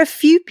 There were a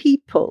few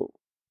people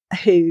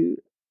who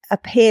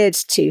appeared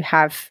to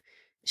have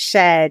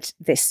shared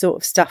this sort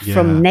of stuff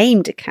from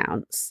named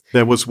accounts.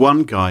 There was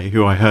one guy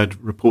who I heard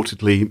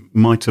reportedly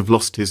might have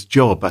lost his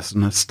job as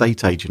an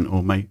estate agent,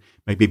 or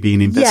maybe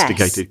being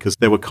investigated, because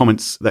there were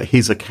comments that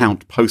his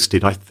account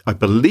posted. I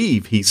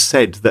believe he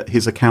said that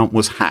his account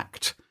was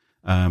hacked.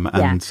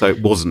 So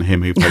it wasn't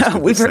him who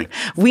posted this thing.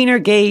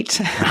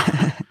 Wienergate.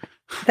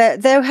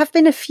 There have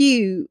been a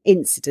few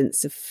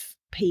incidents of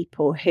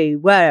people who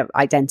were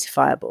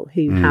identifiable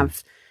who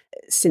have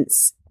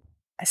since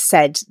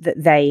said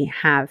that they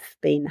have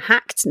been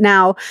hacked.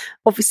 Now,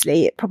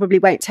 obviously, it probably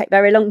won't take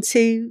very long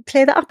to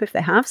clear that up if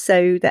they have.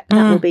 So that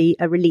will be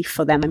a relief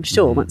for them, I'm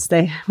sure, once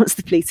the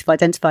police have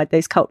identified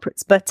those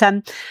culprits. But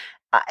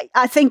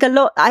I think a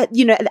lot,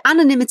 the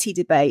anonymity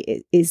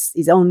debate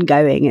is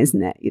ongoing,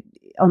 isn't it?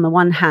 On the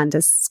one hand,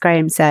 as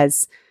Graham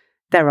says,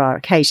 there are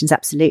occasions,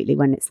 absolutely,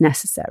 when it's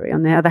necessary.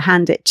 On the other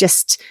hand, it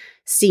just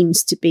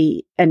seems to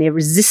be an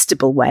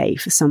irresistible way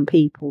for some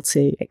people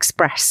to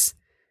express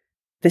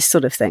this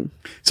sort of thing.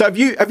 So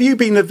have you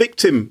been a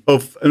victim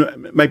of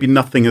maybe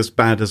nothing as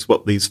bad as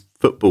what these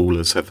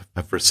footballers have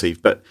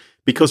received, but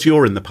because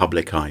you're in the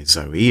public eye,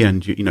 Zoe,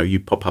 and you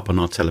pop up on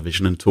our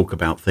television and talk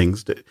about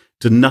things,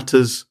 do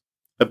nutters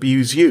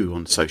abuse you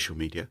on social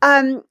media?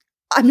 I'm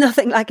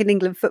nothing like an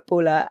England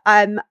footballer.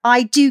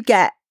 I do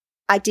get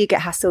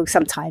hassle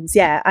sometimes.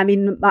 Yeah, I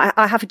mean,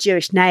 I have a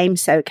Jewish name,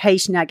 so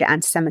occasionally I get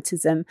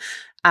anti-Semitism,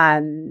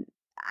 and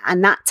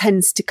that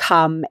tends to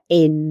come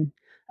in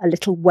a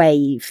little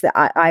wave that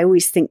I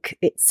always think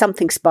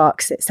something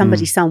sparks it.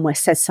 Somebody somewhere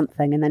says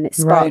something, and then it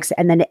sparks it,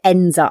 and then it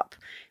ends up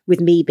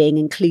with me being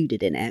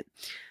included in it.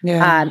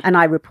 Yeah. And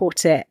I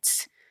report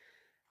it.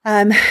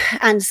 And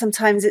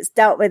sometimes it's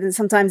dealt with and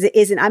sometimes it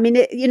isn't. I mean,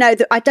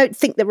 I don't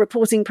think the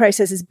reporting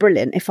process is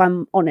brilliant, if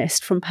I'm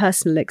honest, from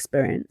personal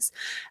experience.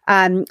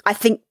 I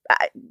think,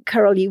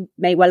 Carol, you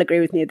may well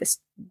agree with me, this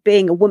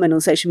being a woman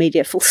on social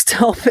media, full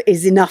stop,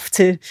 is enough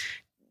to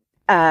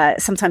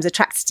sometimes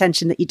attracts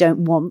attention that you don't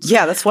want.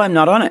 Yeah, that's why I'm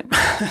not on it.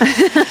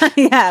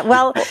 Yeah,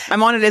 well,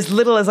 I'm on it as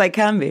little as I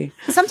can be.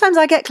 Sometimes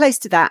I get close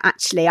to that,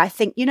 actually. I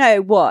think, you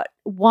know what?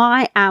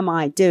 Why am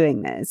I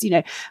doing this?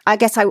 I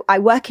guess I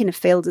work in a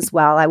field as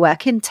well. I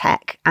work in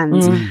tech,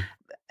 and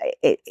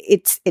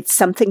it's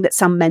something that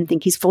some men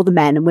think is for the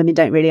men and women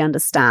don't really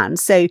understand.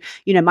 So,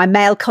 my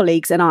male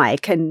colleagues and I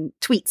can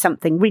tweet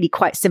something really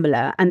quite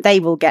similar, and they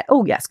will get,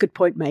 "Oh yes, good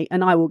point, mate,"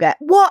 and I will get,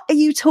 "What are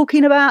you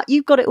talking about?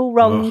 You've got it all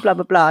wrong," blah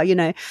blah blah.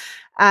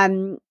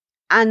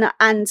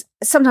 And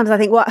sometimes I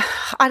think, well,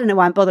 I don't know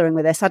why I'm bothering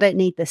with this. I don't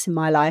need this in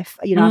my life.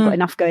 I've got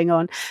enough going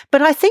on.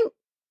 But I think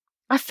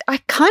I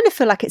kind of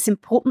feel like it's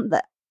important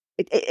that,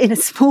 in a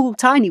small,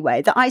 tiny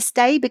way, that I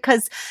stay,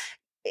 because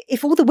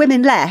if all the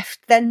women left,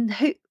 then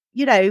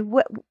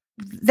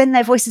then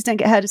their voices don't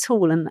get heard at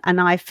all. And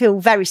I feel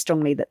very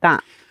strongly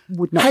that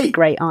would not be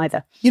great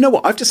either. You know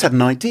what? I've just had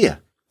an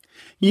idea.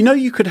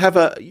 You could have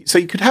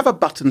a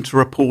button to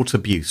report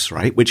abuse,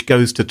 right? Which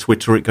goes to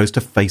Twitter, it goes to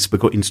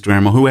Facebook or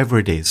Instagram or whoever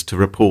it is to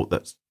report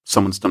that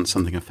someone's done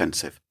something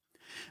offensive.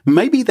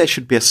 Maybe there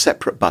should be a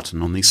separate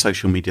button on these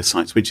social media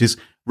sites, which is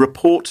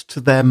report to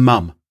their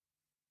mum.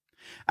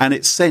 And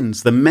it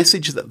sends the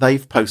message that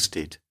they've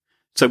posted.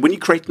 So when you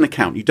create an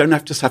account, you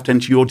don't just have to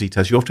enter your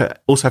details. You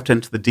also have to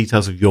enter the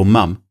details of your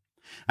mum.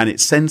 And it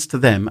sends to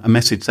them a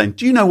message saying,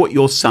 do you know what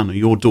your son or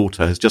your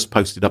daughter has just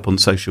posted up on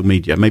social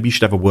media? Maybe you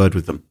should have a word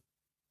with them.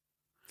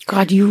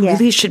 God, you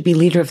really should be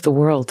leader of the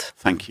world.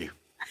 Thank you.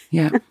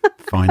 Yeah.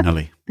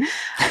 Finally.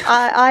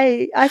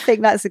 I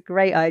think that's a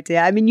great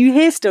idea. I mean, you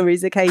hear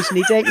stories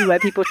occasionally, don't you, where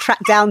people track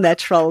down their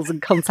trolls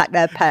and contact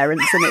their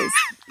parents, and it's,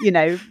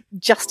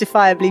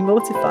 justifiably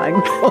mortifying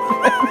for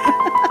them.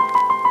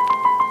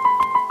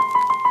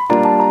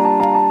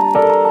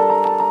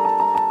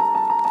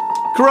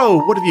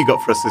 Carole, what have you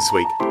got for us this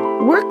week?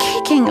 We're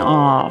kicking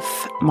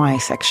off my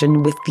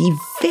section with the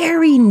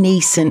very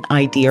nascent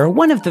idea, or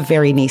one of the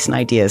very nascent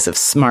ideas of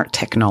smart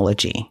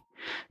technology.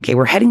 Okay,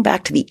 we're heading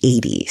back to the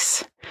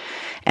 80s.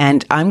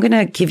 And I'm going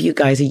to give you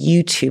guys a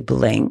YouTube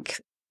link.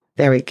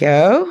 There we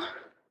go.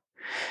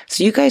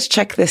 So you guys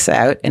check this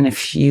out. And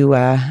if you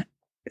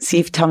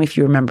tell me if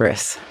you remember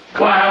this.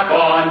 Clap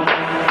on,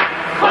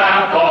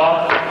 clap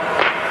off,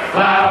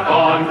 clap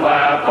on,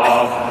 clap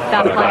off.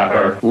 The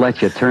clapper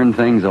lets you turn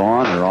things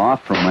on or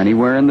off from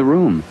anywhere in the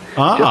room.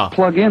 Just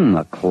plug in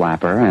the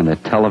clapper and a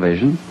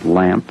television,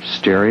 lamp,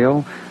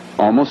 stereo,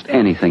 almost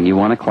anything you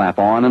want to clap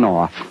on and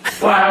off.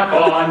 Clap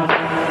on,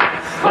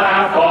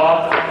 clap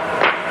off,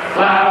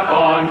 clap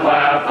on,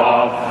 clap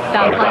off.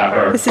 The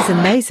clapper. This is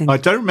amazing. I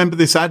don't remember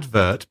this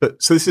advert,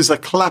 but so this is a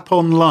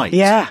clap-on light.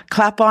 Yeah,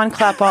 clap on,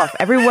 clap off.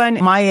 Everyone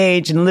my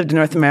age and lived in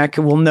North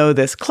America will know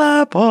this.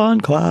 Clap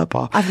on, clap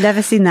off. I've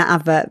never seen that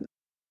advert.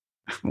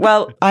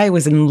 Well, I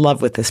was in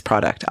love with this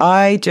product.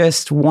 I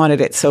just wanted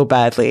it so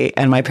badly,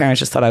 and my parents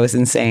just thought I was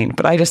insane.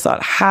 But I just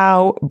thought,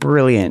 how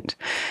brilliant.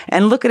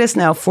 And look at us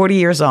now, 40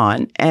 years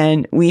on,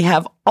 and we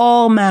have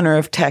all manner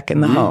of tech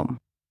in the home,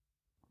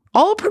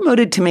 all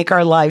promoted to make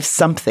our lives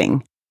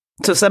something.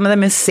 So some of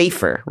them is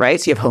safer,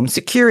 right? So you have home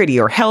security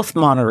or health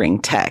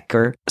monitoring tech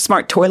or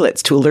smart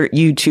toilets to alert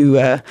you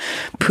to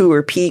poo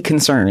or pee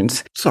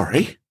concerns.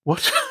 Sorry,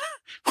 what?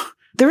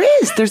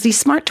 There's these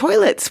smart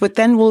toilets, but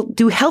then we'll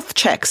do health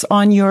checks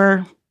on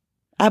your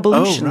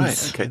ablutions. Oh,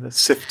 right. Okay, let's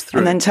sift through.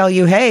 And then tell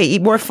you, hey,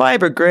 eat more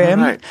fiber, Graham.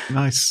 All right,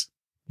 nice.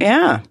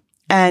 Yeah.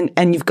 And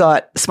you've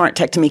got smart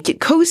tech to make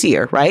it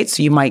cozier, right?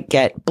 So you might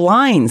get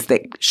blinds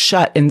that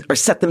shut or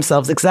set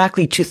themselves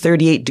exactly to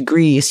 38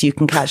 degrees so you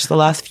can catch the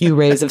last few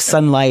rays of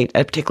sunlight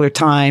at a particular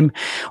time.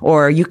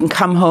 Or you can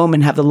come home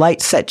and have the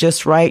light set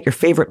just right, your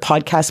favorite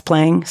podcast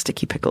playing,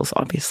 Sticky Pickles,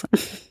 obviously.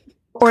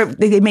 Or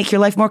they make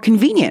your life more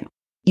convenient.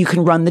 You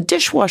can run the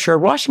dishwasher or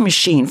washing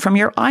machine from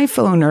your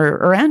iPhone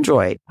or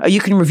Android.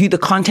 You can review the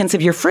contents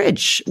of your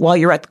fridge while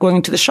you're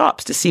going to the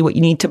shops to see what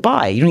you need to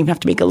buy. You don't even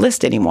have to make a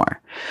list anymore.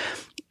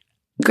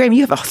 Graham,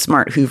 you have a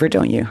smart Hoover,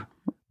 don't you?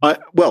 I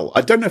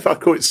don't know if I'd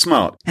call it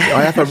smart.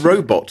 I have a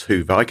robot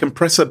Hoover. I can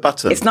press a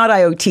button. It's not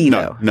IoT,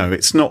 though. No,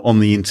 it's not on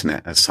the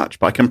internet as such,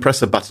 but I can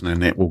press a button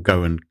and it will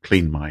go and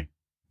clean my...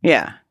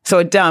 Yeah.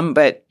 So dumb,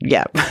 but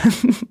yeah.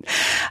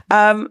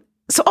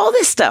 So all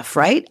this stuff,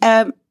 right?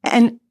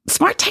 And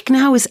smart tech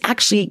now is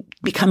actually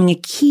becoming a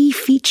key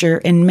feature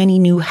in many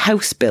new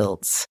house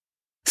builds.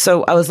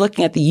 So I was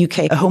looking at the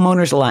UK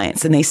Homeowners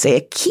Alliance, and they say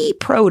a key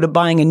pro to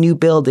buying a new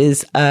build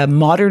is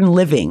modern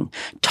living.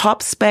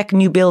 Top spec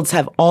new builds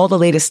have all the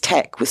latest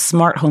tech with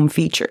smart home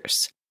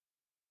features.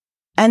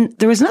 And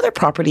there was another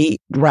property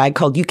rag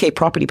called UK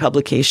Property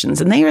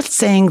Publications, and they are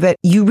saying that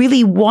you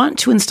really want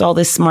to install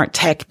this smart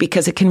tech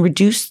because it can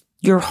reduce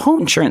your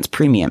home insurance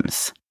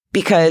premiums.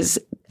 Because,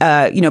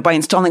 by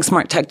installing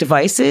smart tech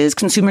devices,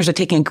 consumers are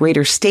taking a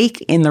greater stake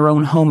in their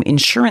own home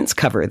insurance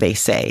cover, they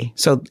say.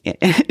 So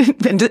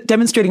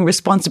demonstrating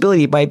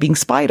responsibility by being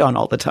spied on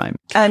all the time.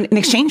 And in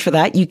exchange for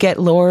that, you get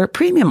lower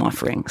premium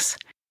offerings.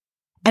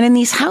 And in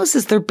these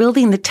houses, they're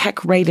building the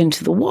tech right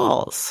into the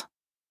walls.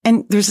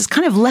 And there's this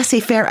kind of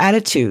laissez-faire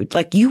attitude.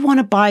 Like, you want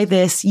to buy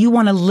this, you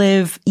want to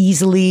live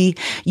easily,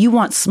 you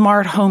want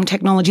smart home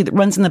technology that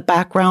runs in the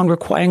background,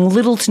 requiring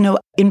little to no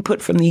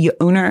input from the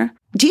owner.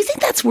 Do you think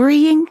that's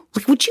worrying?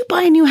 Like, would you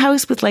buy a new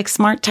house with like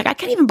smart tech? I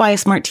can't even buy a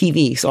smart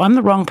TV, so I'm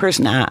the wrong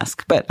person to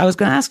ask. But I was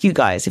going to ask you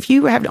guys, if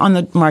you were on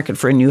the market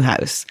for a new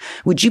house,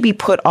 would you be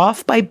put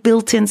off by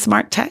built-in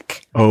smart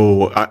tech?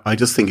 Oh, I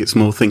just think it's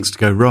more things to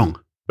go wrong.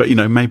 But,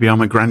 maybe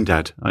I'm a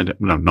granddad. I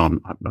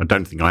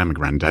don't think I am a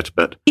granddad,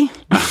 but...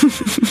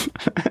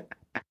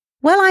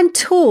 Well, I'm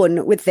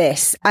torn with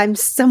this. I'm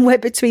somewhere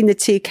between the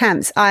two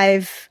camps.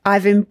 I've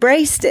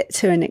embraced it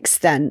to an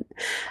extent,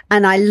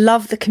 and I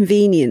love the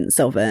convenience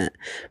of it,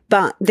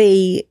 but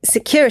the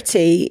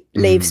security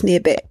leaves me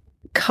a bit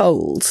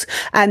cold.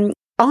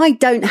 I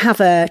don't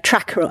have a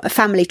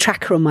family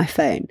tracker on my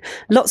phone.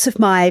 Lots of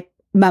my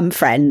mum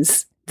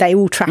friends, they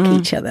all track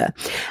each other,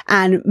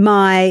 and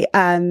my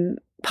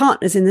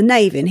partner's in the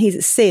Navy and he's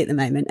at sea at the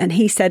moment, and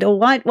he said,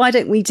 why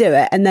don't we do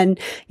it, and then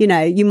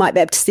you might be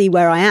able to see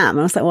where I am.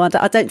 And I was like, well,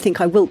 I don't think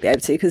I will be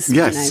able to, because I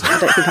don't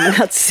think I'm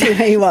allowed to see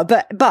where you are,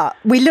 but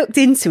we looked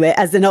into it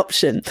as an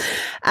option.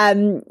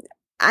 And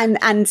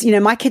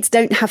my kids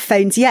don't have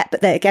phones yet,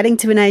 but they're getting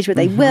to an age where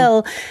they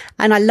will,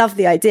 and I love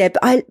the idea.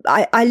 But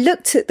I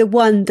looked at the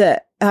one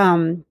that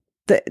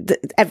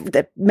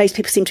that most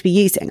people seem to be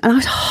using, and I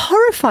was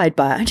horrified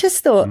by it. I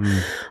just thought,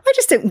 I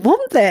just don't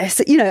want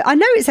this. I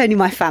know it's only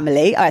my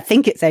family. I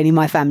think it's only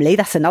my family.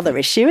 That's another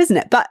issue, isn't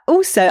it? But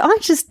also,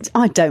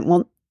 I don't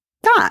want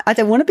that. I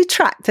don't want to be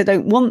tracked. I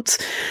don't want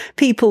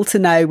people to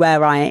know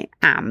where I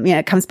am. You know,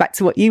 it comes back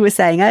to what you were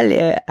saying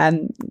earlier,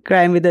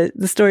 Graham, with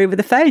the story with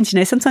the phones. You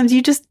know, sometimes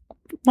you just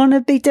want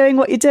to be doing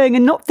what you're doing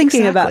and not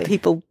thinking about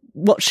people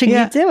watching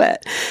you do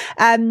it.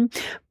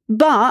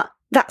 But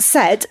that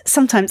said,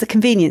 sometimes the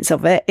convenience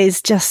of it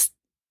is just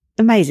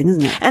amazing,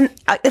 isn't it? And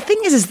the thing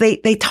is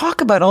they talk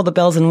about all the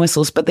bells and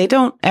whistles, but they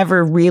don't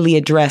ever really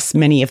address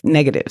many of the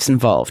negatives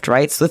involved,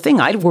 right? So the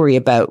thing I'd worry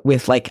about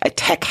with like a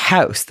tech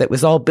house that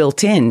was all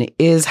built in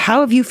is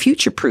how have you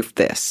future-proofed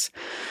this,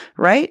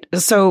 right?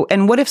 So,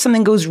 and what if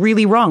something goes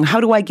really wrong? How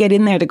do I get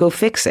in there to go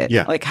fix it?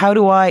 Yeah. Like, how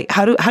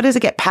does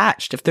it get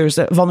patched if there's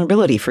a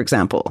vulnerability, for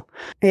example?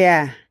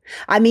 Yeah.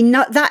 I mean,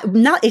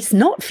 it's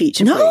not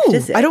future-proofed, No,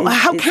 is it? I don't.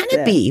 How can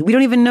it be? We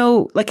don't even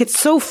know. Like, it's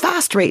so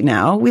fast right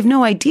now. We have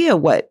no idea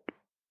what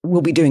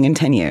we'll be doing in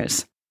 10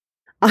 years.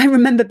 I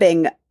remember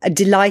being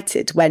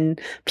delighted when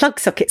plug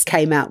sockets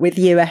came out with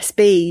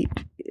USB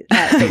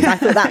things. I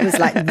thought that was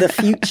like the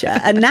future.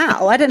 And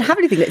now I don't have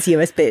anything that's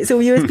USB. It's all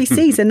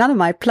USB-C, so none of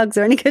my plugs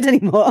are any good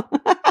anymore,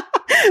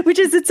 which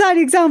is a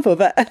tiny example,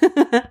 but...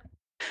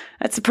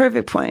 That's a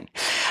perfect point.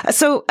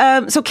 So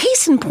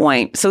case in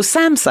point, so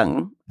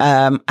Samsung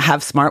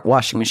have smart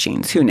washing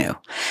machines. Who knew?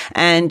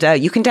 And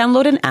you can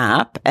download an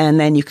app, and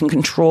then you can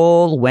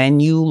control when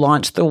you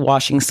launch the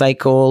washing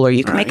cycle, or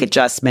you can make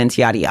adjustments,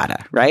 yada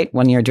yada. Right?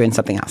 When you're doing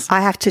something else.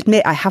 I have to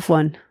admit, I have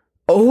one.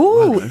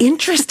 Oh,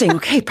 interesting.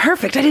 Okay,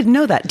 perfect. I didn't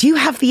know that. Do you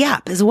have the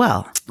app as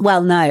well?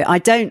 Well, no, I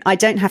don't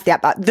have the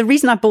app. The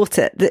reason I bought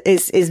it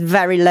is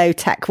very low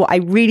tech. What I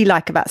really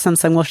like about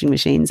Samsung washing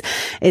machines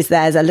is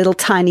there's a little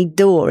tiny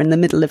door in the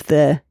middle of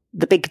the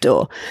big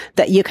door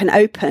that you can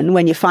open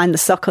when you find the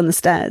sock on the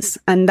stairs.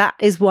 And that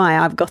is why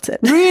I've got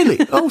it. Really?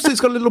 Oh, so it's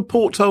got a little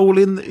porthole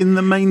in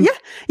the main... Yeah.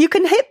 You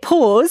can hit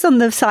pause on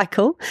the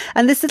cycle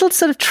and this little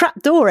sort of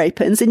trap door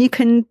opens and you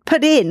can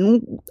put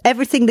in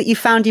everything that you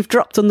found you've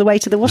dropped on the way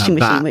to the washing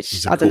machine,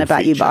 which I don't know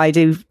about you, but I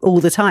do all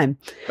the time.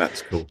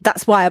 That's cool.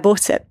 That's why I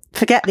bought it.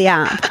 Forget the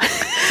app.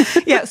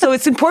 Yeah, so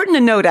it's important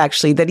to note,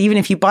 actually, that even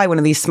if you buy one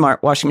of these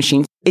smart washing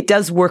machines, it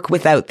does work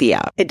without the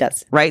app. It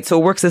does. Right? So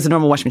it works as a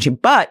normal washing machine,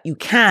 but you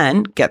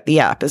can get the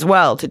app as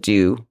well to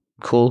do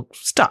cool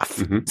stuff.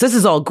 Mm-hmm. So this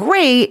is all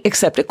great,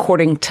 except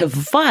according to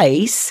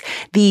Vice,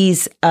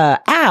 these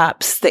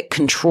apps that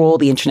control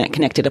the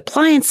internet-connected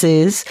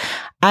appliances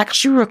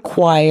actually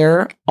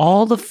require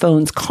all the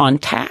phone's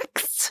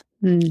contacts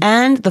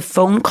and the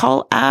phone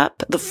call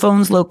app, the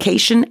phone's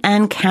location,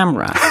 and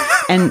camera.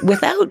 And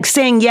without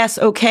saying, yes,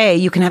 okay,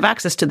 you can have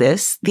access to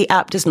this, the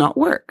app does not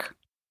work.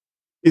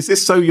 Is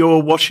this so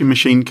your washing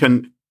machine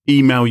can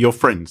email your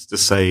friends to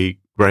say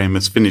Graham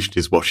has finished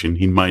his washing,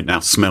 he might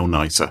now smell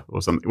nicer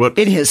or something? What?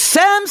 In his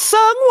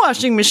Samsung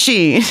washing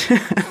machine.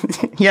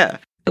 Yeah.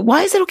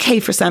 Why is it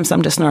okay for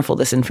Samsung to snarfle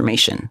this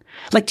information?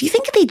 Like, do you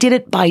think they did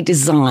it by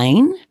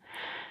design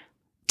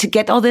to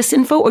get all this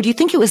info? Or do you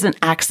think it was an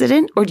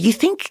accident? Or do you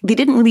think they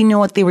didn't really know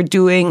what they were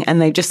doing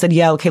and they just said,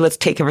 yeah, okay, let's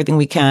take everything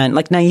we can?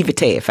 Like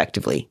naivete,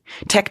 effectively.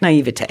 Tech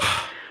naivete.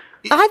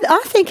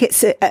 I think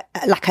it's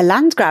like a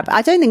land grab.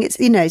 I don't think it's,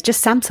 it's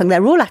just Samsung.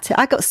 They're all at it.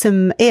 I got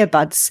some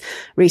earbuds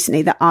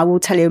recently that I will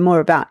tell you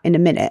more about in a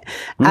minute.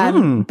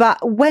 But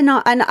when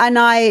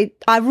I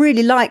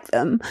really like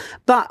them,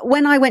 but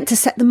when I went to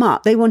set them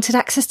up, they wanted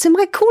access to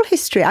my call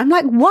history. I'm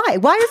like, why?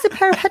 Why does a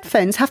pair of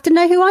headphones have to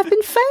know who I've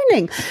been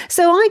phoning?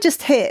 So I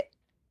just hit,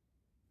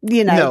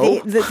 the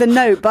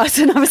no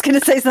button. I was going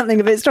to say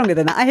something a bit stronger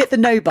than that. I hit the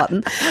no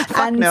button,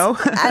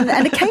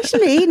 and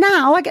occasionally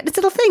now I get this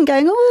little thing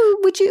going, oh,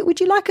 would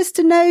you like us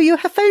to know your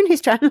phone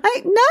history? I'm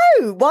like,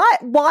 no.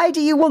 Why do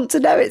you want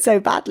to know it so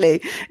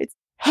badly?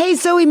 Hey,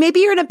 Zoe, maybe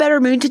you're in a better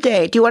mood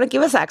today. Do you want to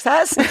give us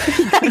access?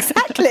 Yeah,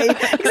 exactly.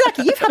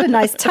 You've had a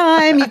nice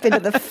time. You've been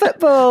at the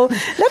football.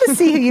 Let us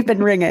see who you've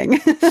been ringing.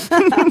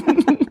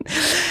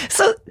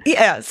 So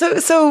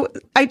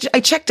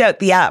I checked out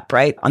the app,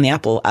 right, on the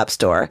Apple App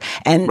Store.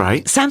 And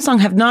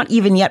Samsung have not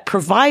even yet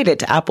provided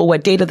to Apple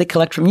what data they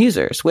collect from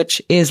users,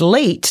 which is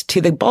late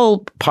to the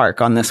ballpark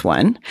on this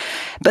one.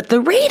 But the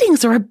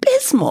ratings are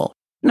abysmal.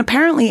 And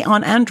apparently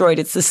on Android,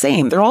 it's the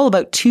same. They're all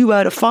about 2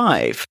 out of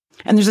 5.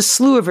 And there's a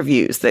slew of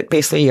reviews that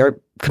basically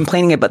are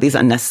complaining about these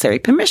unnecessary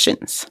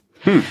permissions.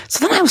 So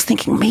then I was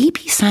thinking,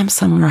 maybe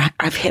Samsung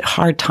have hit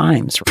hard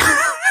times.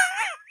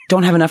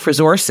 Don't have enough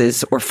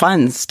resources or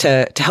funds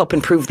to help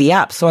improve the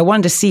app. So I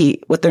wanted to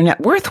see what their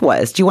net worth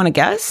was. Do you want to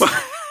guess?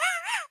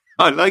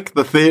 I like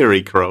the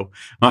theory, Crow.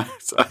 I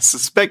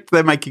suspect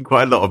they're making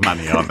quite a lot of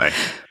money, aren't they?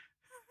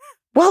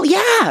 Well,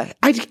 yeah.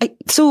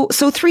 So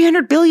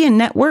 300 billion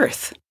net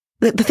worth.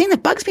 The thing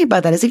that bugs me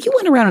about that is if you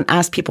went around and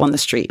asked people on the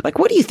street, like,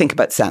 what do you think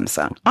about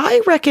Samsung?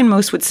 I reckon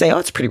most would say, oh,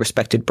 it's a pretty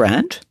respected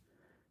brand.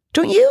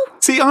 Don't you?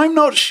 See, I'm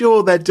not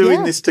sure they're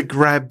doing this to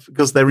grab,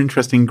 because they're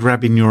interested in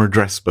grabbing your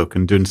address book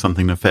and doing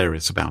something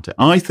nefarious about it.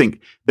 I think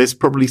there's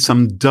probably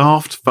some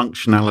daft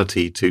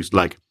functionality to,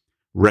 like,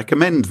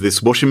 recommend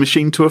this washing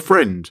machine to a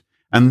friend.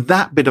 And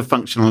that bit of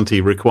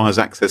functionality requires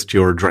access to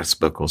your address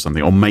book or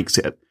something, or makes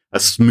it a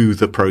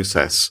smoother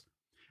process.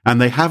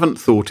 and they haven't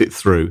thought it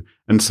through.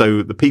 And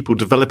so the people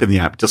developing the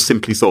app just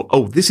simply thought,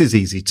 oh, this is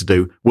easy to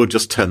do. We'll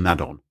just turn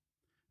that on.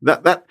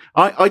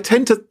 I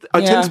tend to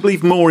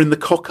believe more in the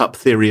cock-up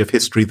theory of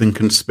history than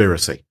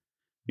conspiracy.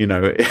 You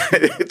know,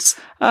 it's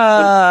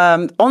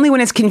only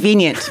when it's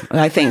convenient,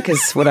 I think,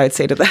 is what I'd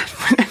say to that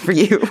for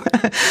you.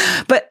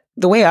 But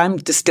the way I'm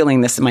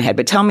distilling this in my head,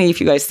 but tell me if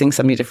you guys think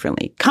something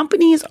differently.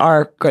 Companies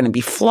are going to be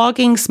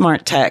flogging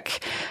smart tech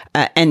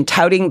and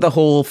touting the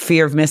whole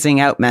fear of missing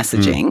out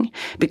messaging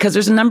because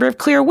there's a number of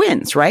clear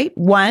wins, right?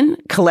 One,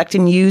 collect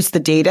and use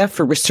the data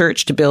for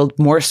research to build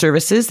more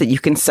services that you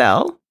can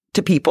sell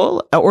to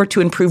people or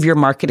to improve your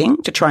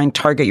marketing to try and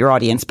target your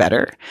audience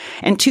better.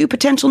 And two,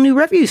 potential new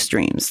revenue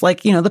streams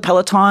like, the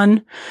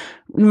Peloton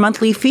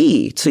monthly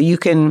fee so you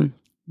can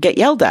get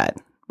yelled at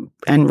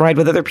and ride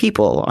with other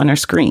people on our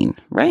screen,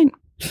 right?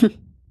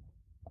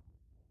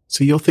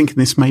 So you're thinking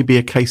this may be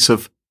a case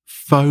of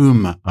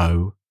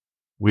FOMO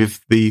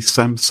with the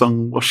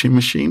Samsung washing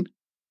machine?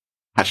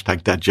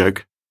 Hashtag dad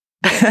joke.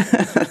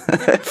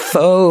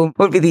 Foam.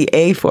 What would be the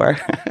A for?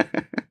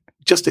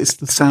 Just, it's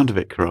the sound of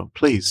it, Carol.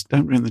 Please,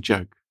 don't ruin the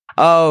joke.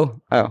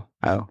 Oh,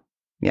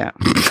 yeah.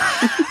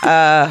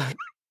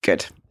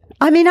 Good.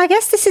 I mean, I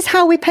guess this is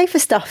how we pay for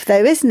stuff,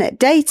 though, isn't it?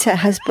 Data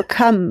has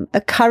become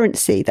a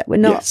currency that we're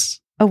not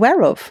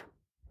aware of.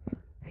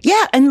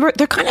 Yeah, and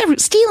they're kind of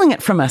stealing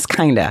it from us,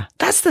 kind of.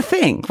 That's the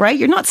thing, right?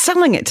 You're not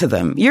selling it to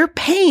them. You're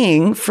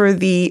paying for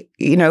the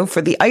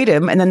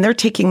item, and then they're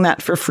taking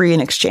that for free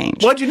in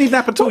exchange. Why do you need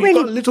that at all? You've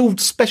got a little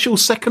special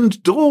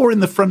second door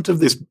in the front of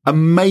this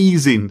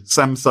amazing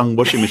Samsung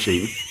washing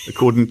machine,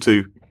 according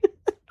to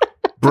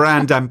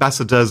brand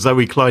ambassador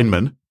Zoe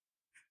Kleinman.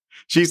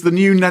 She's the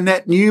new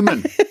Nanette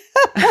Newman.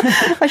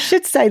 I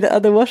should say that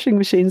other washing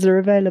machines are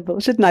available,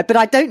 shouldn't I? But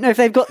I don't know if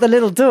they've got the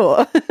little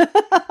door.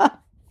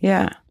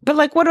 Yeah. But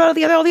like, what about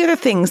all the other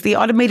things? The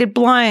automated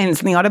blinds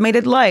and the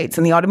automated lights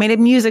and the automated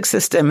music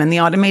system and the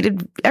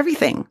automated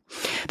everything.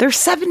 There are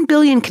 7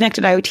 billion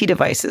connected IoT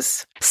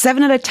devices.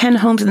 7 out of 10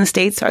 homes in the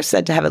States are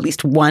said to have at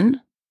least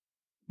one.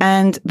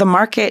 And the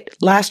market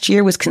last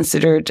year was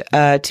considered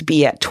to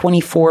be at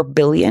 24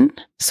 billion.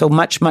 So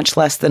much, much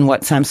less than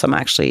what Samsung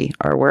actually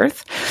are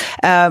worth.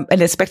 And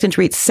expected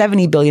to reach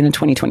 70 billion in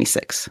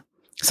 2026.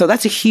 So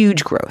that's a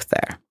huge growth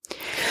there.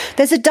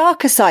 There's a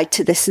darker side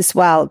to this as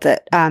well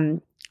that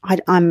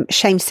I'm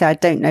ashamed to say I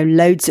don't know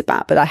loads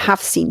about, but I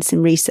have seen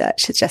some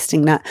research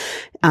suggesting that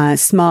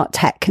smart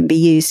tech can be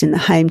used in the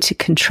home to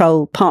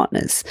control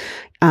partners.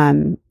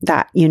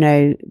 That,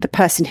 the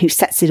person who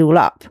sets it all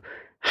up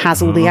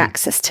has all the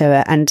access to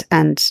it.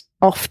 And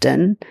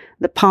often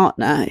the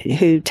partner,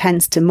 who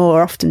tends to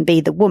more often be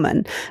the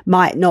woman,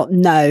 might not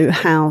know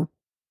how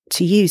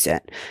to use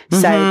it.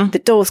 So the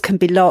doors can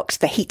be locked,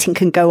 the heating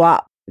can go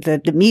up,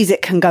 the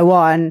music can go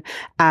on,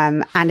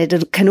 and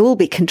it can all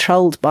be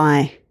controlled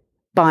by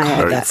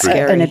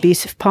an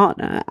abusive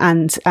partner,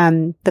 and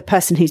the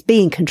person who's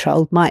being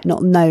controlled might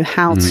not know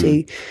how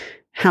to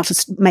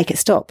make it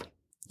stop.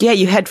 Yeah,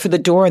 you head for the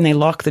door and they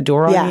lock the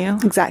door on you.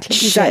 Exactly.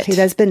 Shit. Exactly.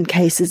 There's been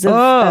cases of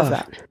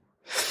that.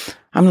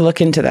 I'm going to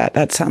look into that.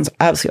 That sounds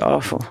absolutely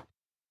awful.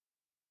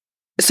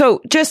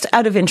 So just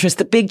out of interest,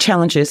 the big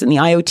challenges in the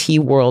IoT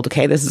world,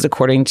 okay, this is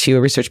according to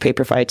a research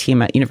paper by a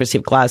team at University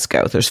of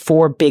Glasgow. There's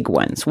 4 big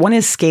ones. One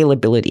is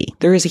scalability.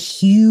 There is a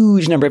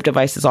huge number of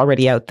devices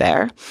already out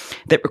there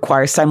that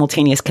require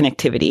simultaneous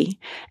connectivity.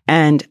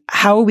 And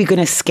how are we going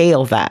to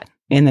scale that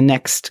in the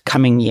next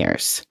coming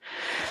years?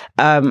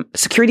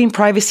 Security and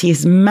privacy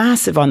is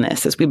massive on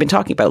this. As we've been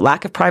talking about,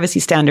 lack of privacy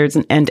standards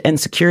and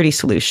security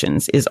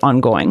solutions is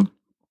ongoing.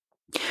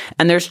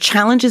 And there's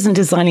challenges in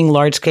designing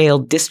large-scale,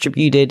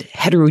 distributed,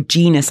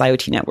 heterogeneous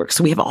IoT networks.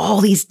 So we have all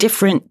these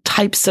different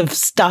types of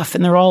stuff,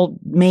 and they're all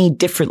made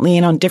differently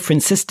and on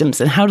different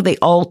systems. And how do they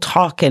all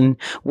talk and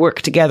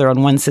work together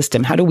on one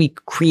system? How do we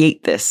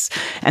create this?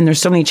 And there's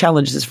so many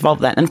challenges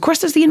involved in that. And of course,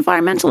 there's the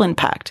environmental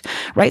impact,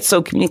 right?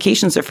 So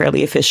communications are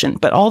fairly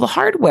efficient, but all the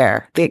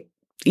hardware,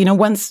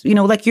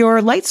 like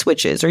your light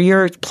switches or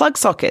your plug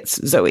sockets,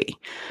 Zoe,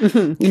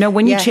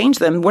 when you change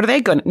them, what are they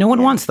going? No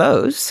one wants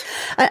those.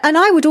 And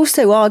I would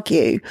also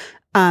argue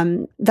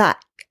that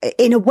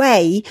in a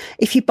way,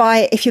 if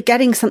you're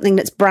getting something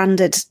that's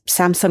branded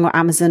Samsung or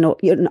Amazon or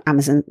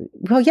Amazon,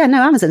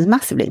 Amazon's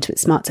massively into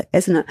its smart tech,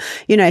 isn't it?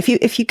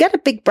 If you get a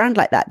big brand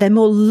like that,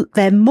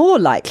 they're more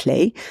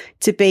likely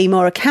to be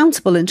more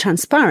accountable and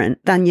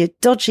transparent than your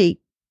dodgy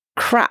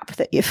crap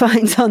that you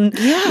find on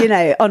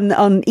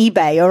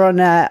eBay or on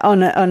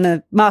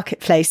a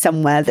marketplace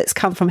somewhere that's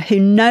come from who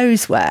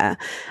knows where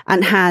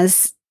and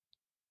has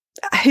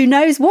who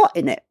knows what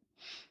in it.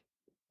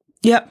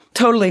 Yep,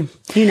 totally.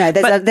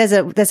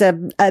 There's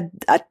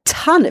a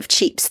ton of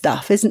cheap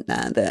stuff, isn't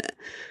there,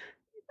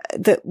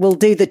 that will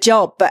do the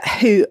job, but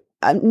who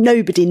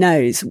nobody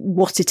knows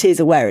what it is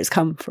or where it's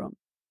come from.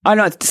 I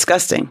know, it's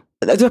disgusting.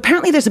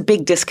 Apparently there's a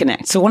big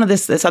disconnect. So one of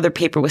this other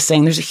paper was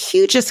saying there's a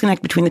huge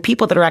disconnect between the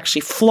people that are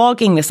actually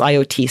flogging this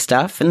IoT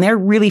stuff, and they're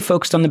really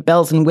focused on the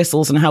bells and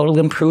whistles and how it'll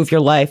improve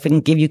your life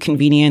and give you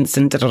convenience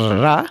and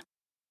da-da-da-da.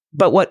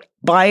 But what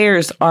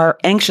buyers are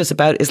anxious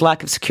about is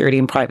lack of security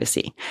and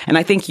privacy. And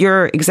I think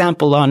your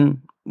example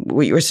on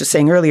what you were just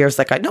saying earlier is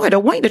like, I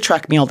don't want you to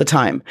track me all the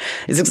time,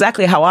 is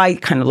exactly how I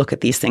kind of look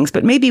at these things.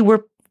 But maybe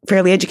we're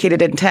fairly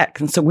educated in tech,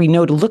 and so we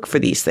know to look for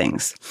these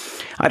things.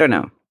 I don't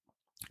know.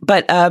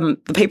 But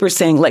the paper is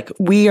saying, like,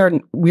 we are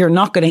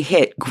not going to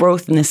hit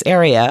growth in this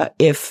area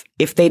if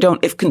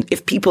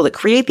people that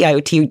create the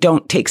IoT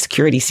don't take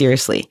security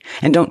seriously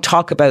and don't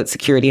talk about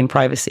security and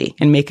privacy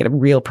and make it a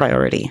real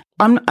priority.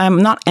 I'm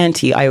not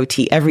anti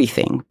IoT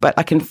everything, but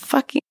I can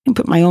fucking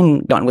put my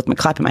own on with my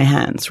clap in my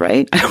hands,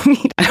 right? I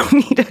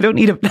don't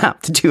need an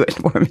app to do it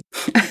for me.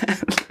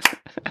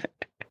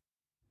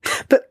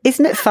 But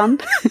isn't it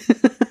fun?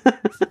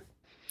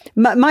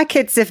 My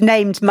kids have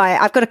named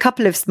I've got a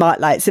couple of smart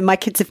lights and my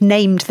kids have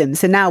named them.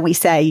 So now we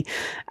say,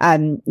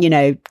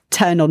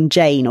 turn on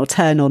Jane or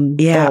turn on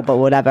Bob or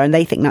whatever. And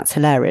they think that's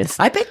hilarious.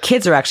 I bet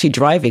kids are actually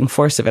driving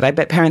force of it. I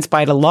bet parents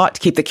buy it a lot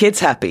to keep the kids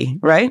happy,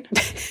 right?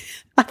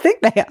 I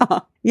think they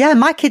are. Yeah,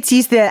 my kids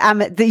use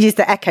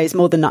the Echoes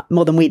more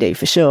than we do,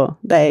 for sure.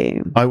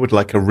 I would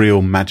like a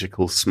real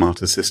magical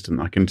smart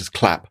assistant. I can just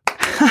clap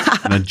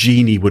and a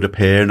genie would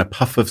appear and a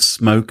puff of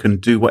smoke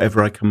and do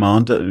whatever I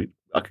command.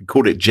 I could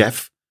call it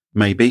Jeff.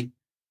 Maybe.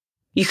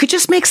 You could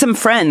just make some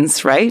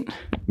friends, right?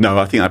 No,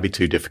 I think that'd be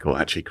too difficult,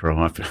 actually,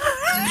 Carol.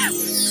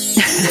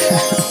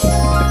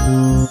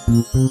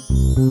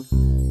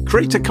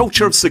 Create a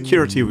culture of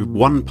security with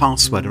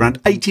 1Password.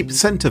 Around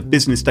 80% of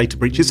business data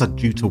breaches are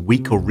due to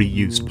weak or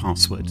reused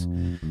passwords.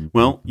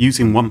 Well,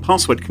 using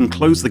 1Password can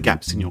close the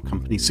gaps in your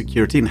company's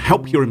security and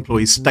help your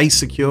employees stay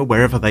secure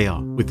wherever they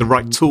are. With the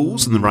right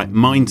tools and the right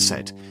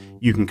mindset,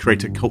 you can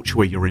create a culture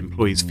where your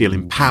employees feel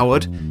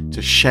empowered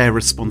to share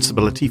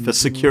responsibility for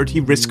security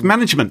risk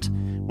management.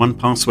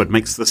 1Password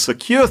makes the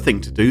secure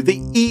thing to do the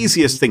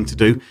easiest thing to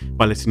do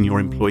by letting your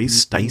employees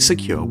stay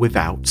secure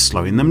without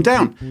slowing them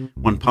down.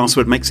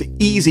 1Password makes it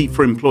easy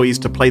for employees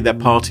to play their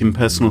part in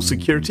personal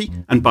security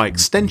and, by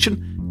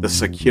extension, the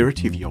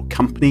security of your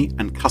company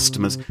and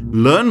customers.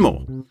 Learn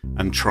more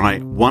and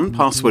try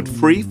 1Password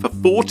free for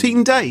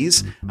 14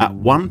 days at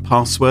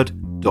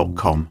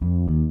onepassword.com.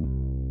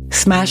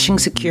 Smashing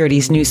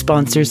Security's new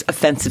sponsors,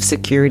 Offensive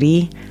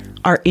Security,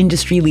 are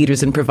industry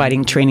leaders in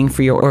providing training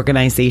for your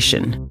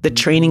organization. The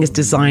training is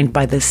designed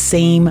by the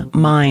same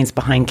minds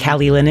behind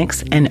Kali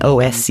Linux and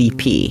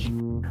OSCP.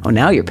 Oh,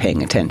 now you're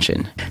paying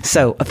attention.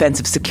 So,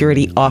 Offensive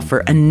Security offer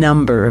a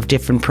number of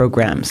different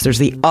programs. There's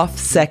the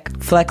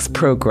OffSec Flex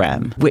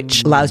program,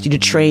 which allows you to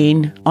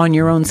train on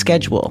your own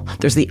schedule.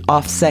 There's the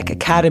OffSec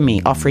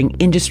Academy, offering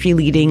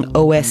industry-leading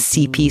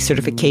OSCP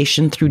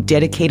certification through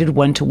dedicated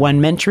one-to-one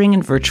mentoring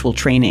and virtual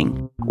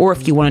training. Or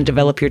if you want to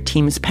develop your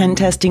team's pen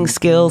testing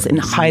skills in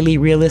highly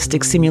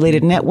realistic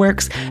simulated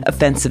networks,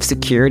 Offensive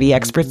Security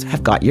experts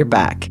have got your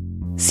back.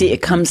 See,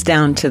 it comes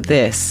down to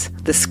this.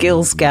 The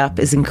skills gap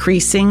is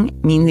increasing,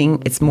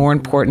 meaning it's more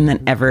important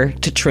than ever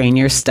to train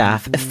your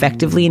staff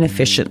effectively and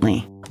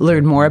efficiently.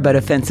 Learn more about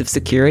Offensive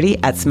Security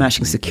at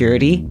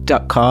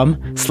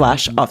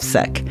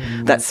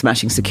smashingsecurity.com/offsec. That's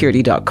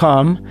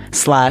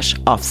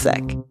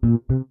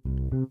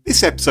smashingsecurity.com/offsec.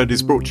 This episode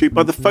is brought to you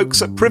by the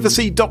folks at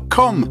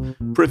Privacy.com.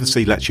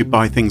 Privacy lets you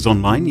buy things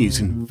online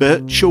using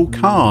virtual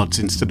cards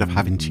instead of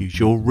having to use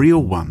your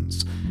real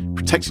ones,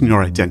 protecting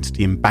your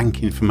identity and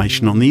bank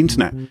information on the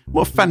internet.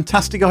 What a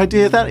fantastic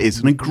idea that is,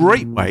 and a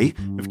great way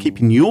of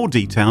keeping your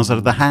details out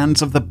of the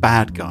hands of the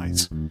bad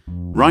guys.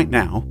 Right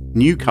now,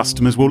 new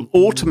customers will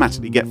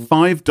automatically get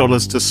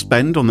 $5 to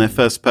spend on their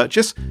first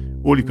purchase.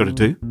 All you've got to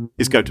do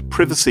is go to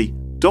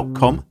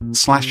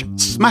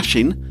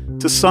privacy.com/smashing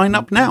to sign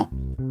up now.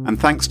 And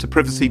thanks to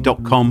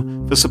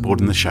privacy.com for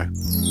supporting the show.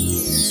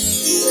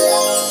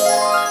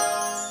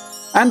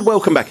 And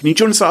welcome back. And you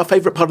join us at our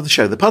favourite part of the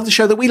show, the part of the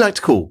show that we like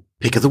to call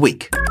Pick of the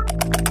Week.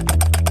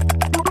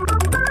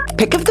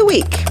 Pick of the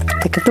Week.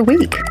 Pick of the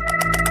Week.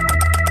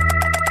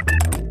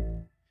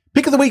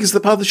 Pick of the Week is the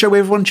part of the show where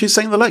everyone chooses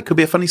something they like. Could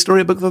be a funny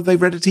story, a book that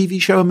they've read, a TV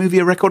show, a movie,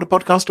 a record, a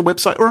podcast, a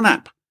website, or an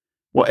app.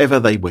 Whatever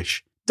they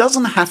wish.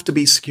 Doesn't have to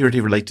be security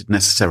related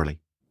necessarily.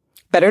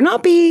 Better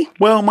not be.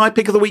 Well, my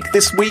Pick of the Week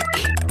this week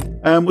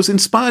was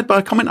inspired by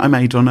a comment I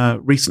made on a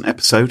recent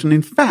episode. And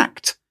in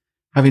fact,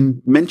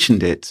 having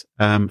mentioned it,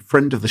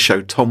 friend of the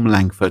show, Tom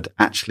Langford,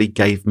 actually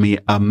gave me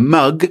a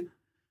mug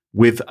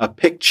with a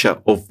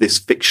picture of this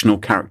fictional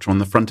character on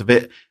the front of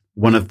it.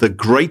 One of the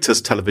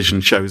greatest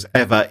television shows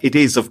ever. It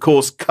is, of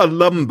course,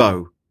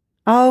 Columbo.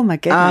 Oh, my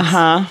goodness.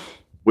 Uh-huh.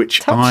 Which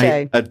Top I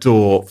show.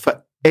 adore.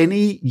 For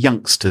any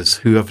youngsters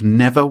who have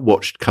never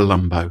watched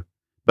Columbo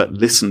but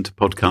listened to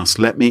podcasts,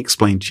 let me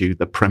explain to you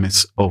the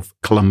premise of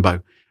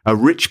Columbo. A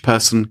rich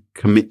person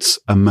commits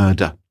a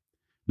murder.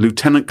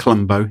 Lieutenant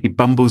Columbo, he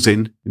bumbles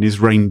in his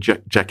rain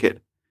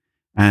jacket,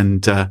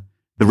 and the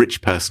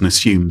rich person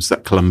assumes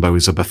that Columbo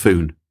is a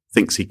buffoon,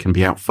 thinks he can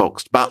be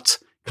outfoxed, but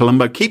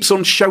Columbo keeps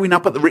on showing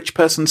up at the rich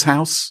person's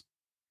house.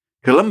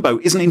 Columbo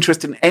isn't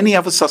interested in any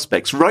other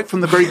suspects right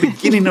from the very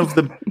beginning of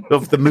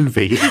the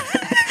movie.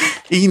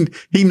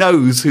 He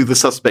knows who the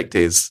suspect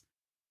is.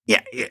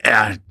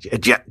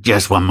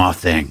 just one more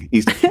thing.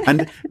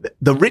 And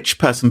the rich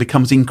person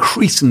becomes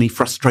increasingly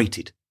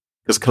frustrated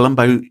because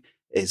Columbo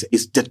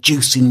is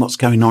deducing what's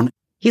going on.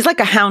 He's like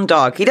a hound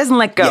dog. He doesn't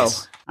let go.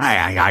 Yes.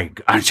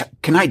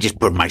 Can I just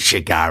put my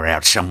cigar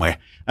out somewhere?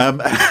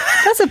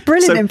 That's a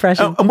brilliant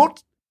impression. And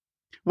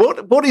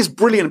what is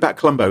brilliant about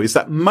Columbo is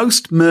that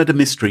most murder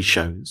mystery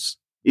shows,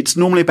 it's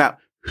normally about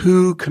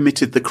who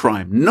committed the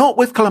crime. Not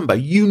with Columbo.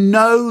 You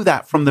know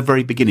that from the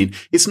very beginning.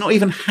 It's not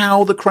even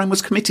how the crime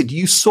was committed.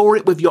 You saw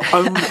it with your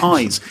own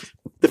eyes.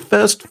 The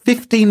first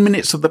 15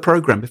 minutes of the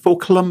program, before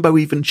Columbo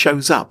even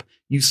shows up,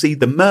 you see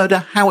the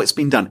murder, how it's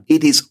been done.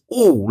 It is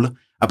all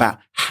about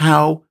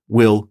how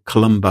will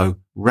Columbo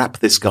wrap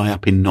this guy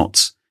up in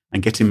knots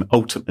and get him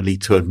ultimately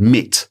to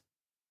admit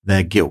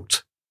their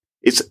guilt.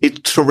 It's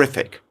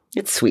terrific.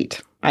 It's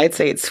sweet. I'd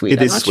say it's sweet.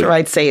 I'm not sure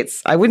I'd say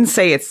I wouldn't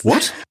say it's...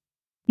 What?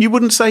 You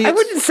wouldn't say I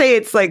wouldn't say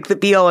it's like the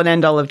be all and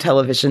end all of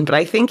television, but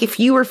I think if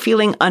you were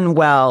feeling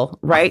unwell,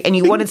 right, and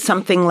you wanted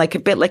something like a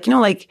bit like,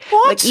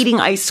 like eating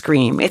ice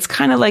cream, it's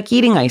kind of like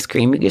eating ice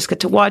cream. You just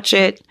get to watch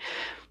it.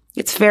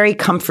 It's very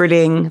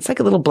comforting. It's like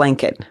a little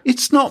blanket.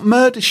 It's not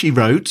Murder, She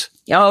Wrote.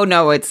 Oh,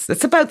 no, it's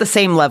about the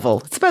same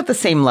level. It's about the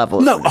same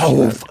level.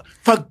 No,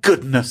 for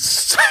goodness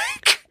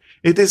sake.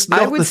 It is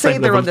not the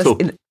same level at all.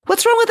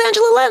 What's wrong with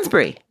Angela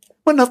Lansbury?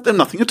 Well,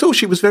 nothing at all.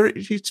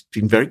 She's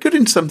been very good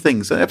in some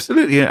things.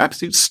 Absolutely, an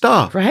absolute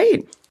star.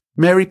 Right.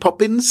 Mary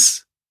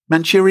Poppins,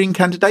 Manchurian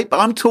Candidate. But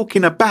I'm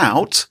talking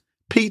about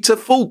Peter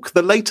Falk,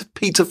 the later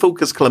Peter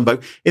Falk as Columbo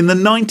in the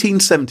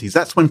 1970s.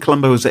 That's when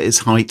Columbo was at his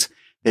height.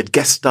 They had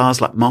guest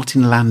stars like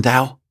Martin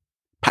Landau,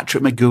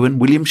 Patrick McGoohan,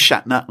 William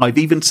Shatner. I've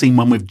even seen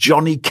one with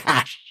Johnny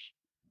Cash.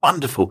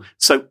 Wonderful.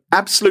 So,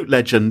 absolute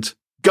legend.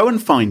 Go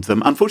and find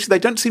them. Unfortunately,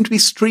 they don't seem to be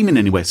streaming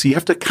anywhere. So you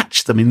have to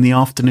catch them in the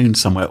afternoon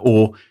somewhere,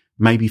 or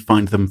maybe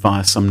find them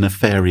via some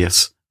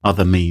nefarious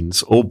other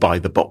means, or buy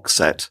the box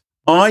set.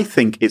 I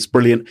think it's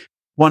brilliant.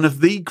 One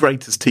of the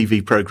greatest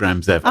TV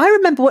programs ever. I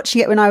remember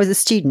watching it when I was a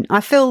student.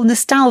 I feel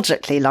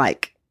nostalgically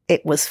like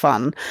it was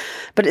fun,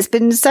 but it's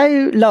been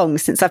so long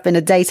since I've been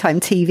a daytime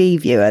TV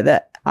viewer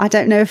that I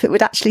don't know if it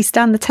would actually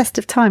stand the test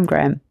of time,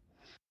 Graham.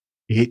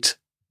 It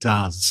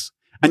does.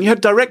 And you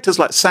had directors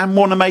like Sam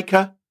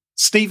Wanamaker,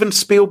 Steven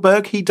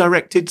Spielberg. He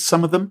directed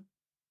some of them.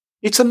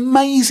 It's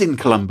amazing,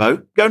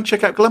 Columbo. Go and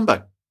check out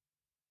Columbo.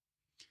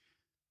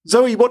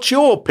 Zoe, what's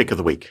your pick of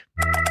the week?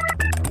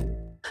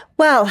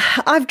 Well,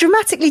 I've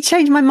dramatically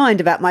changed my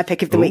mind about my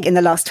pick of the week in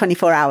the last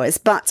 24 hours,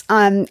 but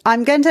I'm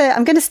going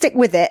to stick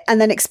with it and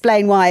then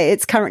explain why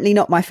it's currently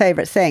not my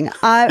favourite thing.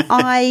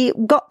 I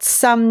got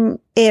some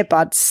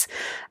earbuds,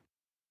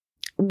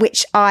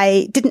 which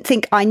I didn't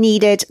think I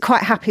needed.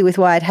 Quite happy with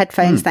wired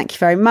headphones. Thank you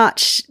very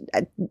much.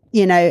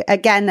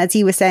 Again, as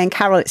you were saying,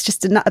 Carol, it's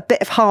just a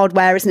bit of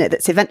hardware, isn't it?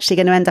 That's eventually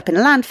going to end up in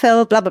a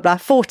landfill, blah, blah, blah.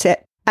 Fought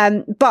it.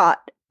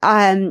 But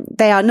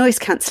they are noise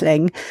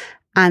cancelling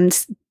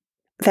and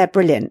they're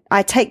brilliant.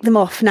 I take them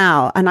off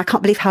now and I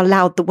can't believe how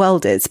loud the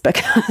world is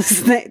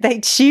because they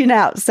tune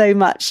out so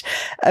much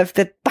of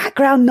the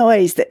background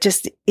noise that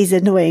just is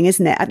annoying,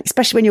 isn't it? And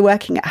especially when you're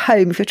working at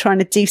home, if you're trying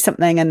to do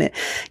something and,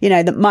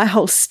 that my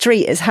whole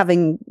street is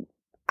having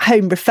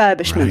home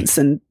refurbishments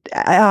and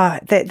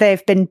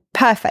they've been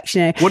perfect,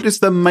 What is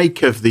the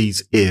make of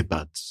these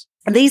earbuds?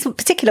 These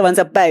particular ones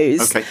are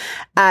Bose. Okay.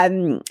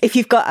 If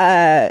you've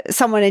got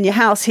someone in your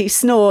house who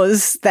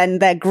snores, then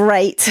they're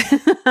great.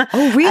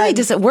 Oh, really?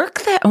 Does it work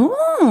there?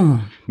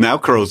 Oh. Now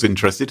Carol's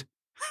interested.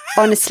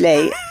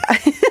 Honestly,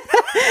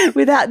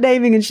 without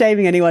naming and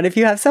shaming anyone, if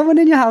you have someone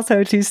in your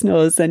household who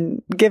snores,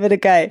 then give it a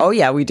go. Oh,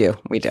 yeah, we do.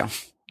 We do.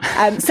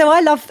 So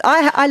I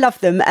love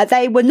them.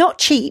 They were not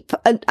cheap,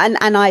 and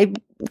I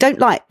don't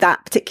like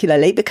that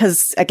particularly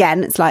because,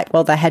 again, it's like,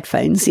 well, they're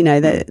headphones.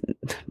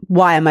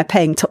 Why am I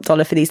paying top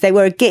dollar for these? They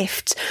were a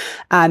gift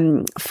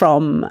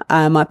from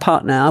my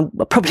partner.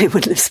 I probably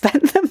wouldn't have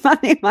spent the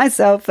money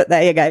myself, but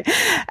there you go.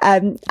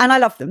 And I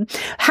love them.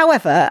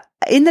 However,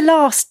 in the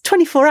last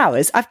 24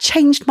 hours, I've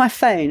changed my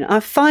phone.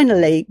 I've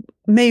finally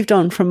moved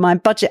on from my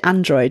budget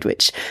Android,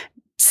 which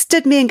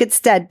stood me in good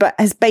stead, but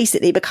has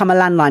basically become a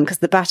landline because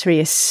the battery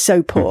is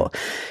so poor.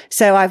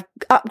 So I've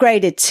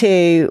upgraded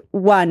to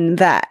one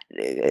that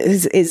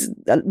is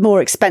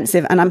more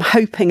expensive and I'm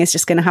hoping is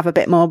just going to have a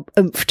bit more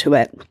oomph to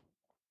it.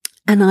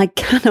 And I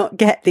cannot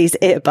get these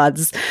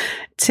earbuds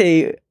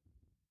to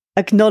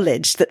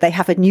acknowledge that they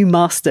have a new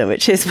master,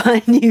 which is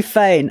my new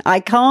phone. I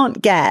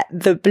can't get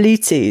the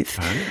Bluetooth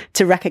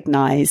to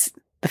recognize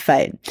the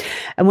phone.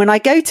 And when I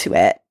go to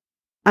it,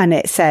 and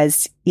it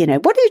says, what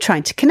are you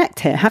trying to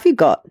connect here? Have you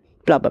got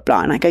blah, blah,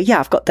 blah? And I go,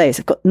 yeah, I've got those.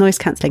 I've got noise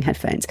cancelling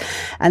headphones.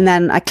 And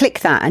then I click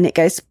that and it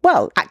goes,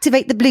 well,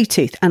 activate the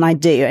Bluetooth. And I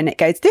do. And it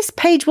goes, this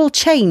page will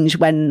change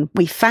when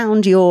we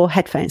found your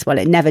headphones. Well,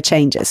 it never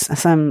changes.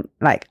 So I'm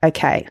like,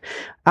 okay,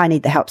 I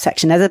need the help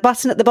section. There's a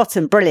button at the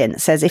bottom. Brilliant.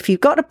 It says, if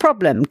you've got a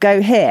problem,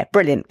 go here.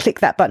 Brilliant. Click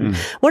that button.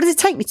 What does it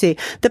take me to?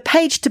 The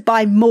page to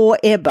buy more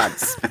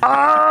earbuds.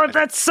 Oh,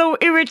 that's so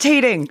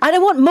irritating. I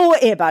don't want more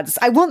earbuds.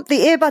 I want the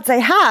earbuds I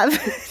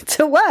have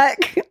to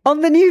work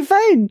on the new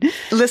phone.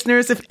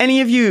 Listeners, if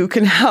any of you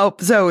can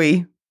help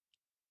Zoe.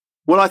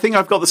 Well, I think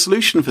I've got the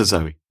solution for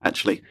Zoe,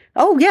 actually.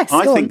 Oh, yes.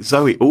 I think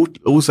Zoe,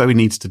 all Zoe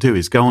needs to do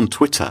is go on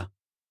Twitter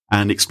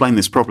and explain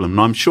this problem.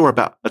 And I'm sure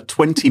about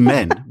 20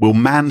 men will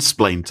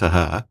mansplain to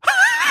her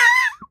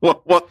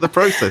what the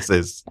process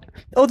is.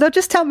 Or they'll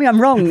just tell me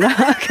I'm wrong.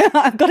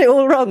 I've got it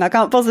all wrong. I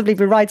can't possibly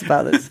be right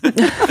about this.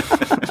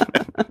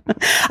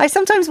 I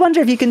sometimes wonder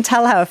if you can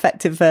tell how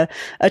effective a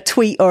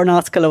tweet or an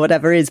article or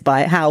whatever is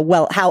by how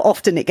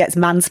often it gets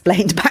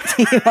mansplained back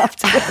to you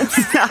afterwards.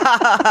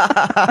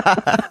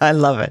 I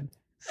love it.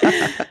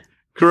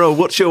 Carole,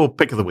 what's your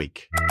pick of the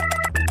week?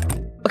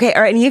 Okay,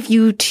 are any of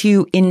you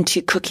two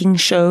into cooking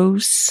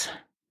shows?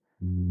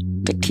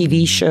 Like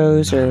TV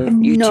shows or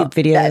YouTube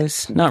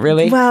videos? Not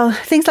really? Well,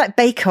 things like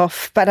Bake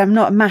Off, but I'm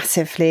not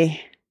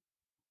massively.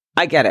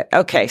 I get it.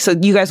 Okay, so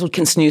you guys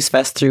can snooze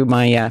fest through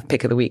my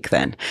pick of the week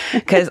then.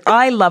 Because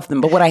I love them,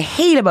 but what I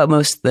hate about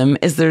most of them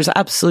is there's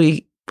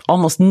absolutely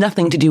almost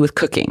nothing to do with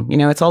cooking. You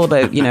know, it's all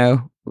about,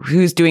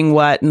 who's doing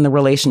what and the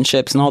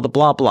relationships and all the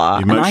blah, blah.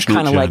 And I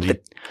kind of like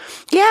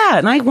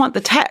and I want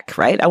the tech,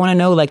 right? I want to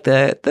know like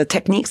the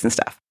techniques and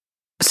stuff.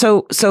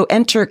 So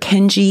enter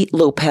Kenji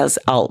Lopez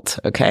Alt,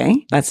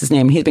 okay? That's his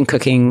name. He's been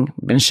cooking,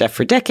 been a chef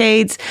for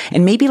decades.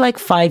 And maybe like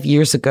 5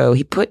 years ago,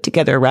 he put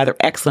together a rather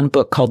excellent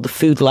book called The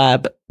Food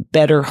Lab,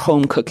 Better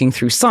Home Cooking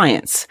Through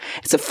Science.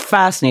 It's a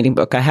fascinating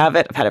book. I have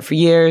it. I've had it for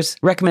years.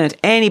 Recommend it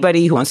to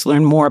anybody who wants to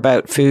learn more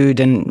about food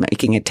and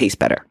making it taste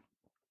better.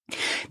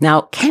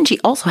 Now, Kenji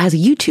also has a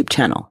YouTube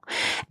channel,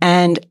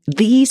 and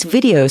these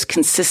videos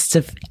consist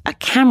of a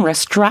camera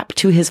strapped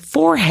to his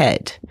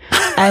forehead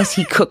as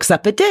he cooks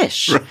up a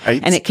dish.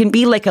 Right. And it can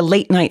be like a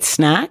late night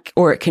snack,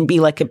 or it can be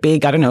like a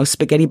big,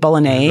 spaghetti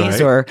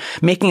bolognese or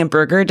making a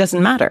burger. It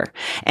doesn't matter.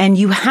 And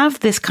you have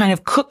this kind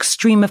of cook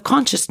stream of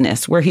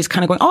consciousness where he's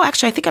kind of going, oh,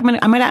 actually, I think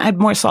I might add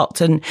more salt.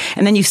 And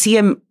then you see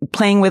him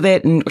playing with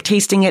it and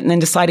tasting it and then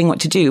deciding what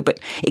to do. But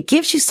it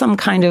gives you some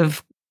kind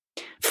of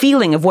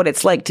feeling of what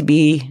it's like to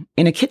be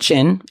in a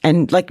kitchen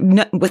and like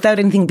without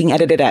anything being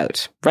edited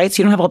out, right?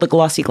 So you don't have all the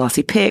glossy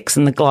pics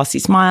and the glossy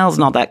smiles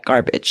and all that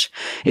garbage.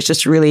 It's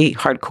just really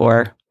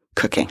hardcore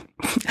cooking.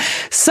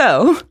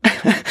 So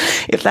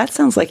if that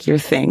sounds like your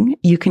thing,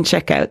 you can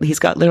check out, he's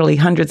got literally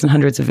hundreds and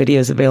hundreds of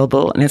videos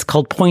available, and it's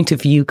called Point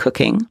of View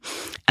Cooking.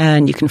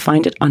 And you can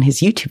find it on his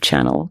YouTube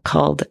channel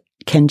called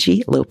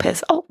Kenji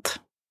Lopez Alt.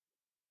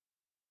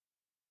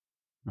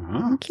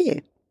 Thank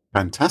you.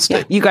 Fantastic.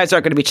 Yeah, you guys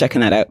aren't going to be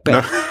checking that out,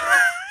 but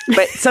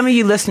but some of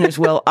you listeners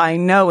will, I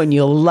know, and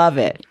you'll love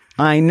it.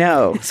 I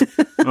know.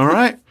 All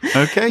right.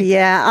 Okay.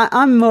 Yeah,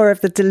 I'm more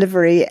of the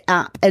delivery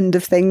app end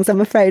of things,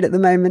 I'm afraid, at the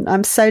moment.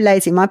 I'm so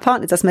lazy. My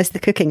partner does most of the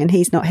cooking and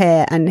he's not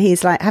here. And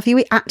he's like, have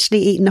you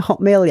actually eaten a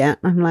hot meal yet?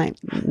 I'm like,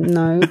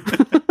 no.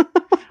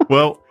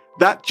 Well,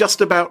 that just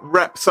about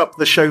wraps up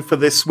the show for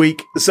this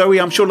week. Zoe,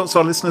 I'm sure lots of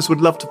our listeners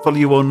would love to follow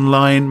you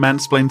online,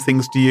 mansplain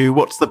things to you.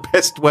 What's the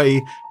best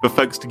way for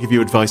folks to give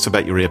you advice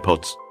about your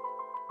earpods?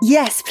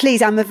 Yes,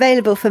 please. I'm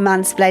available for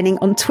mansplaining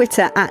on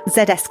Twitter at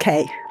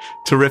ZSK.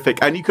 Terrific.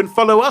 And you can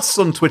follow us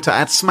on Twitter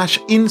at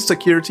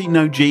SmashInSecurity,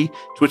 no G.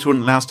 Twitter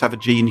wouldn't allow us to have a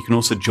G. And you can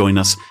also join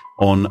us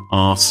on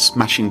our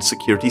Smashing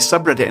Security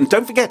subreddit. And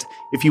don't forget,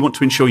 if you want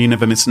to ensure you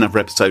never miss another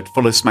episode,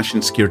 follow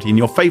Smashing Security in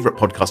your favourite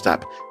podcast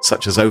app,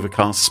 such as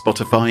Overcast,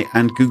 Spotify,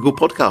 and Google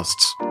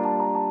Podcasts.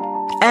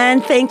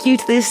 And thank you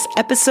to this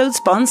episode's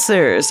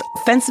sponsors,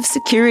 Offensive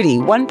Security,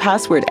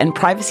 1Password, and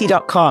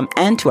Privacy.com,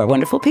 and to our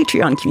wonderful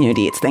Patreon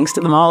community. It's thanks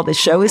to them all this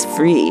show is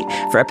free.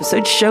 For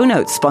episode show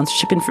notes,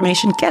 sponsorship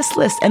information, guest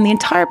list, and the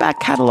entire back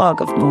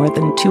catalog of more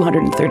than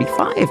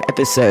 235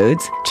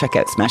 episodes, check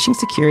out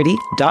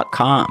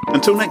SmashingSecurity.com.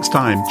 Until next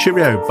time,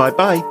 cheerio,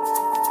 bye-bye.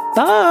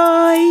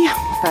 Bye.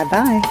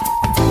 Bye-bye.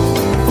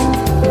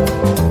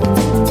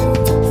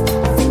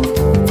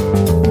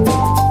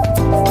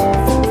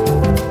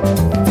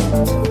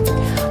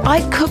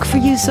 I cook for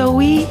you,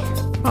 Zoe.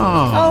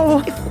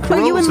 Oh, Are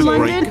you in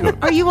London?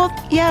 Are you all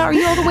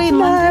the way in London?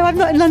 No, I'm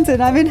not in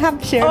London. I'm in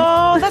Hampshire.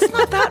 Oh, that's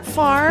not that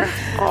far.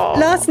 Oh.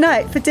 Last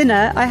night for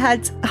dinner, I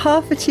had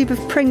half a tube of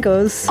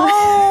Pringles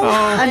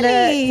and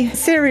a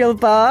cereal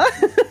bar.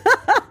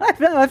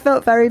 I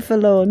felt very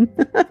forlorn.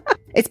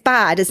 It's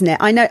bad, isn't it?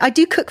 I know. I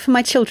do cook for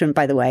my children,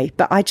 by the way,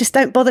 but I just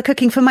don't bother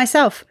cooking for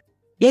myself.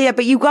 Yeah,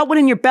 but you got one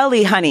in your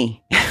belly,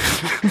 honey.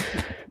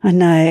 I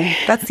know.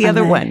 That's the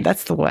other one.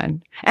 That's the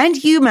one.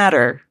 And you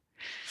matter.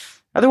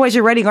 Otherwise,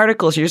 you're writing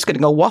articles. You're just going to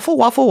go waffle,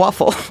 waffle,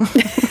 waffle.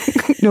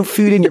 No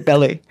food in your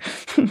belly.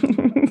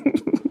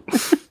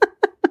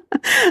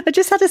 I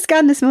just had a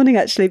scan this morning,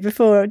 actually,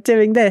 before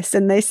doing this,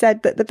 and they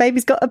said that the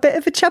baby's got a bit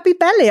of a chubby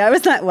belly. I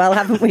was like, well,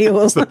 haven't we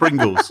all? It's the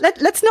Pringles.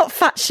 Let's not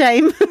fat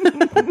shame.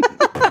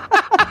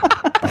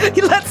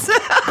 Let's...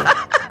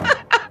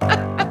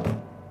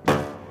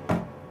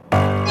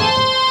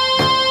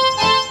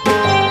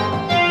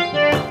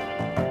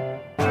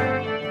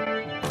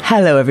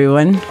 Hello,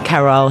 everyone.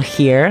 Carol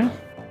here.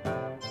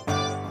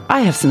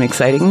 I have some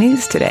exciting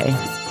news today.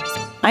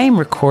 I am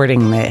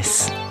recording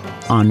this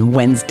on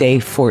Wednesday,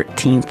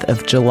 14th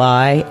of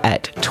July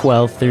at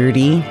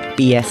 12:30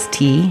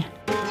 BST.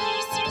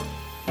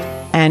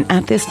 And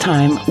at this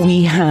time,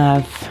 we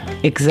have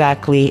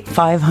exactly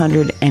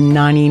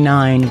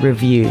 599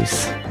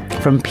 reviews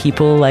from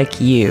people like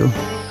you.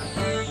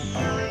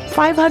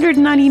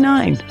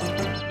 599.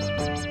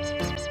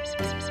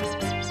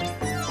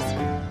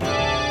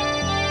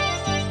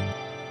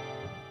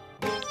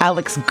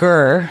 Alex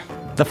Gurr,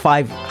 the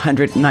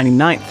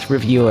 599th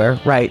reviewer,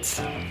 writes,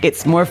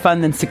 "It's more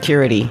fun than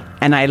security,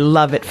 and I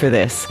love it for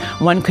this.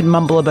 One could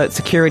mumble about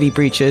security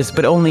breaches,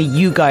 but only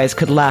you guys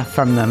could laugh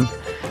from them.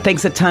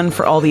 Thanks a ton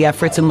for all the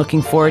efforts and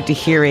looking forward to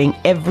hearing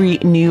every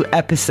new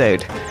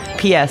episode.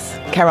 P.S.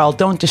 Carol,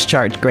 don't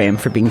discharge Graham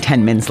for being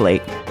 10 minutes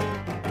late."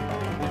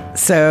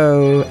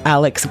 So,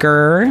 Alex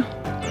Gurr,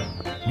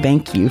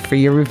 thank you for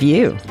your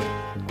review.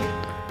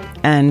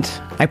 And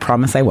I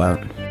promise I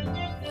won't.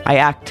 I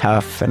act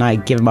tough and I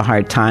give him a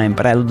hard time,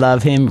 but I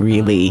love him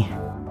really.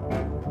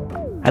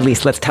 At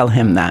least let's tell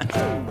him that,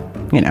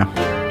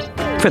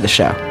 for the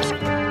show.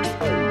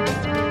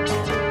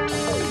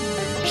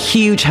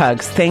 Huge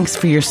hugs. Thanks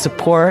for your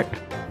support.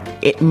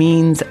 It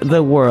means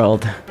the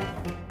world.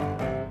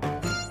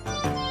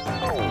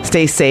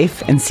 Stay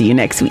safe and see you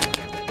next week.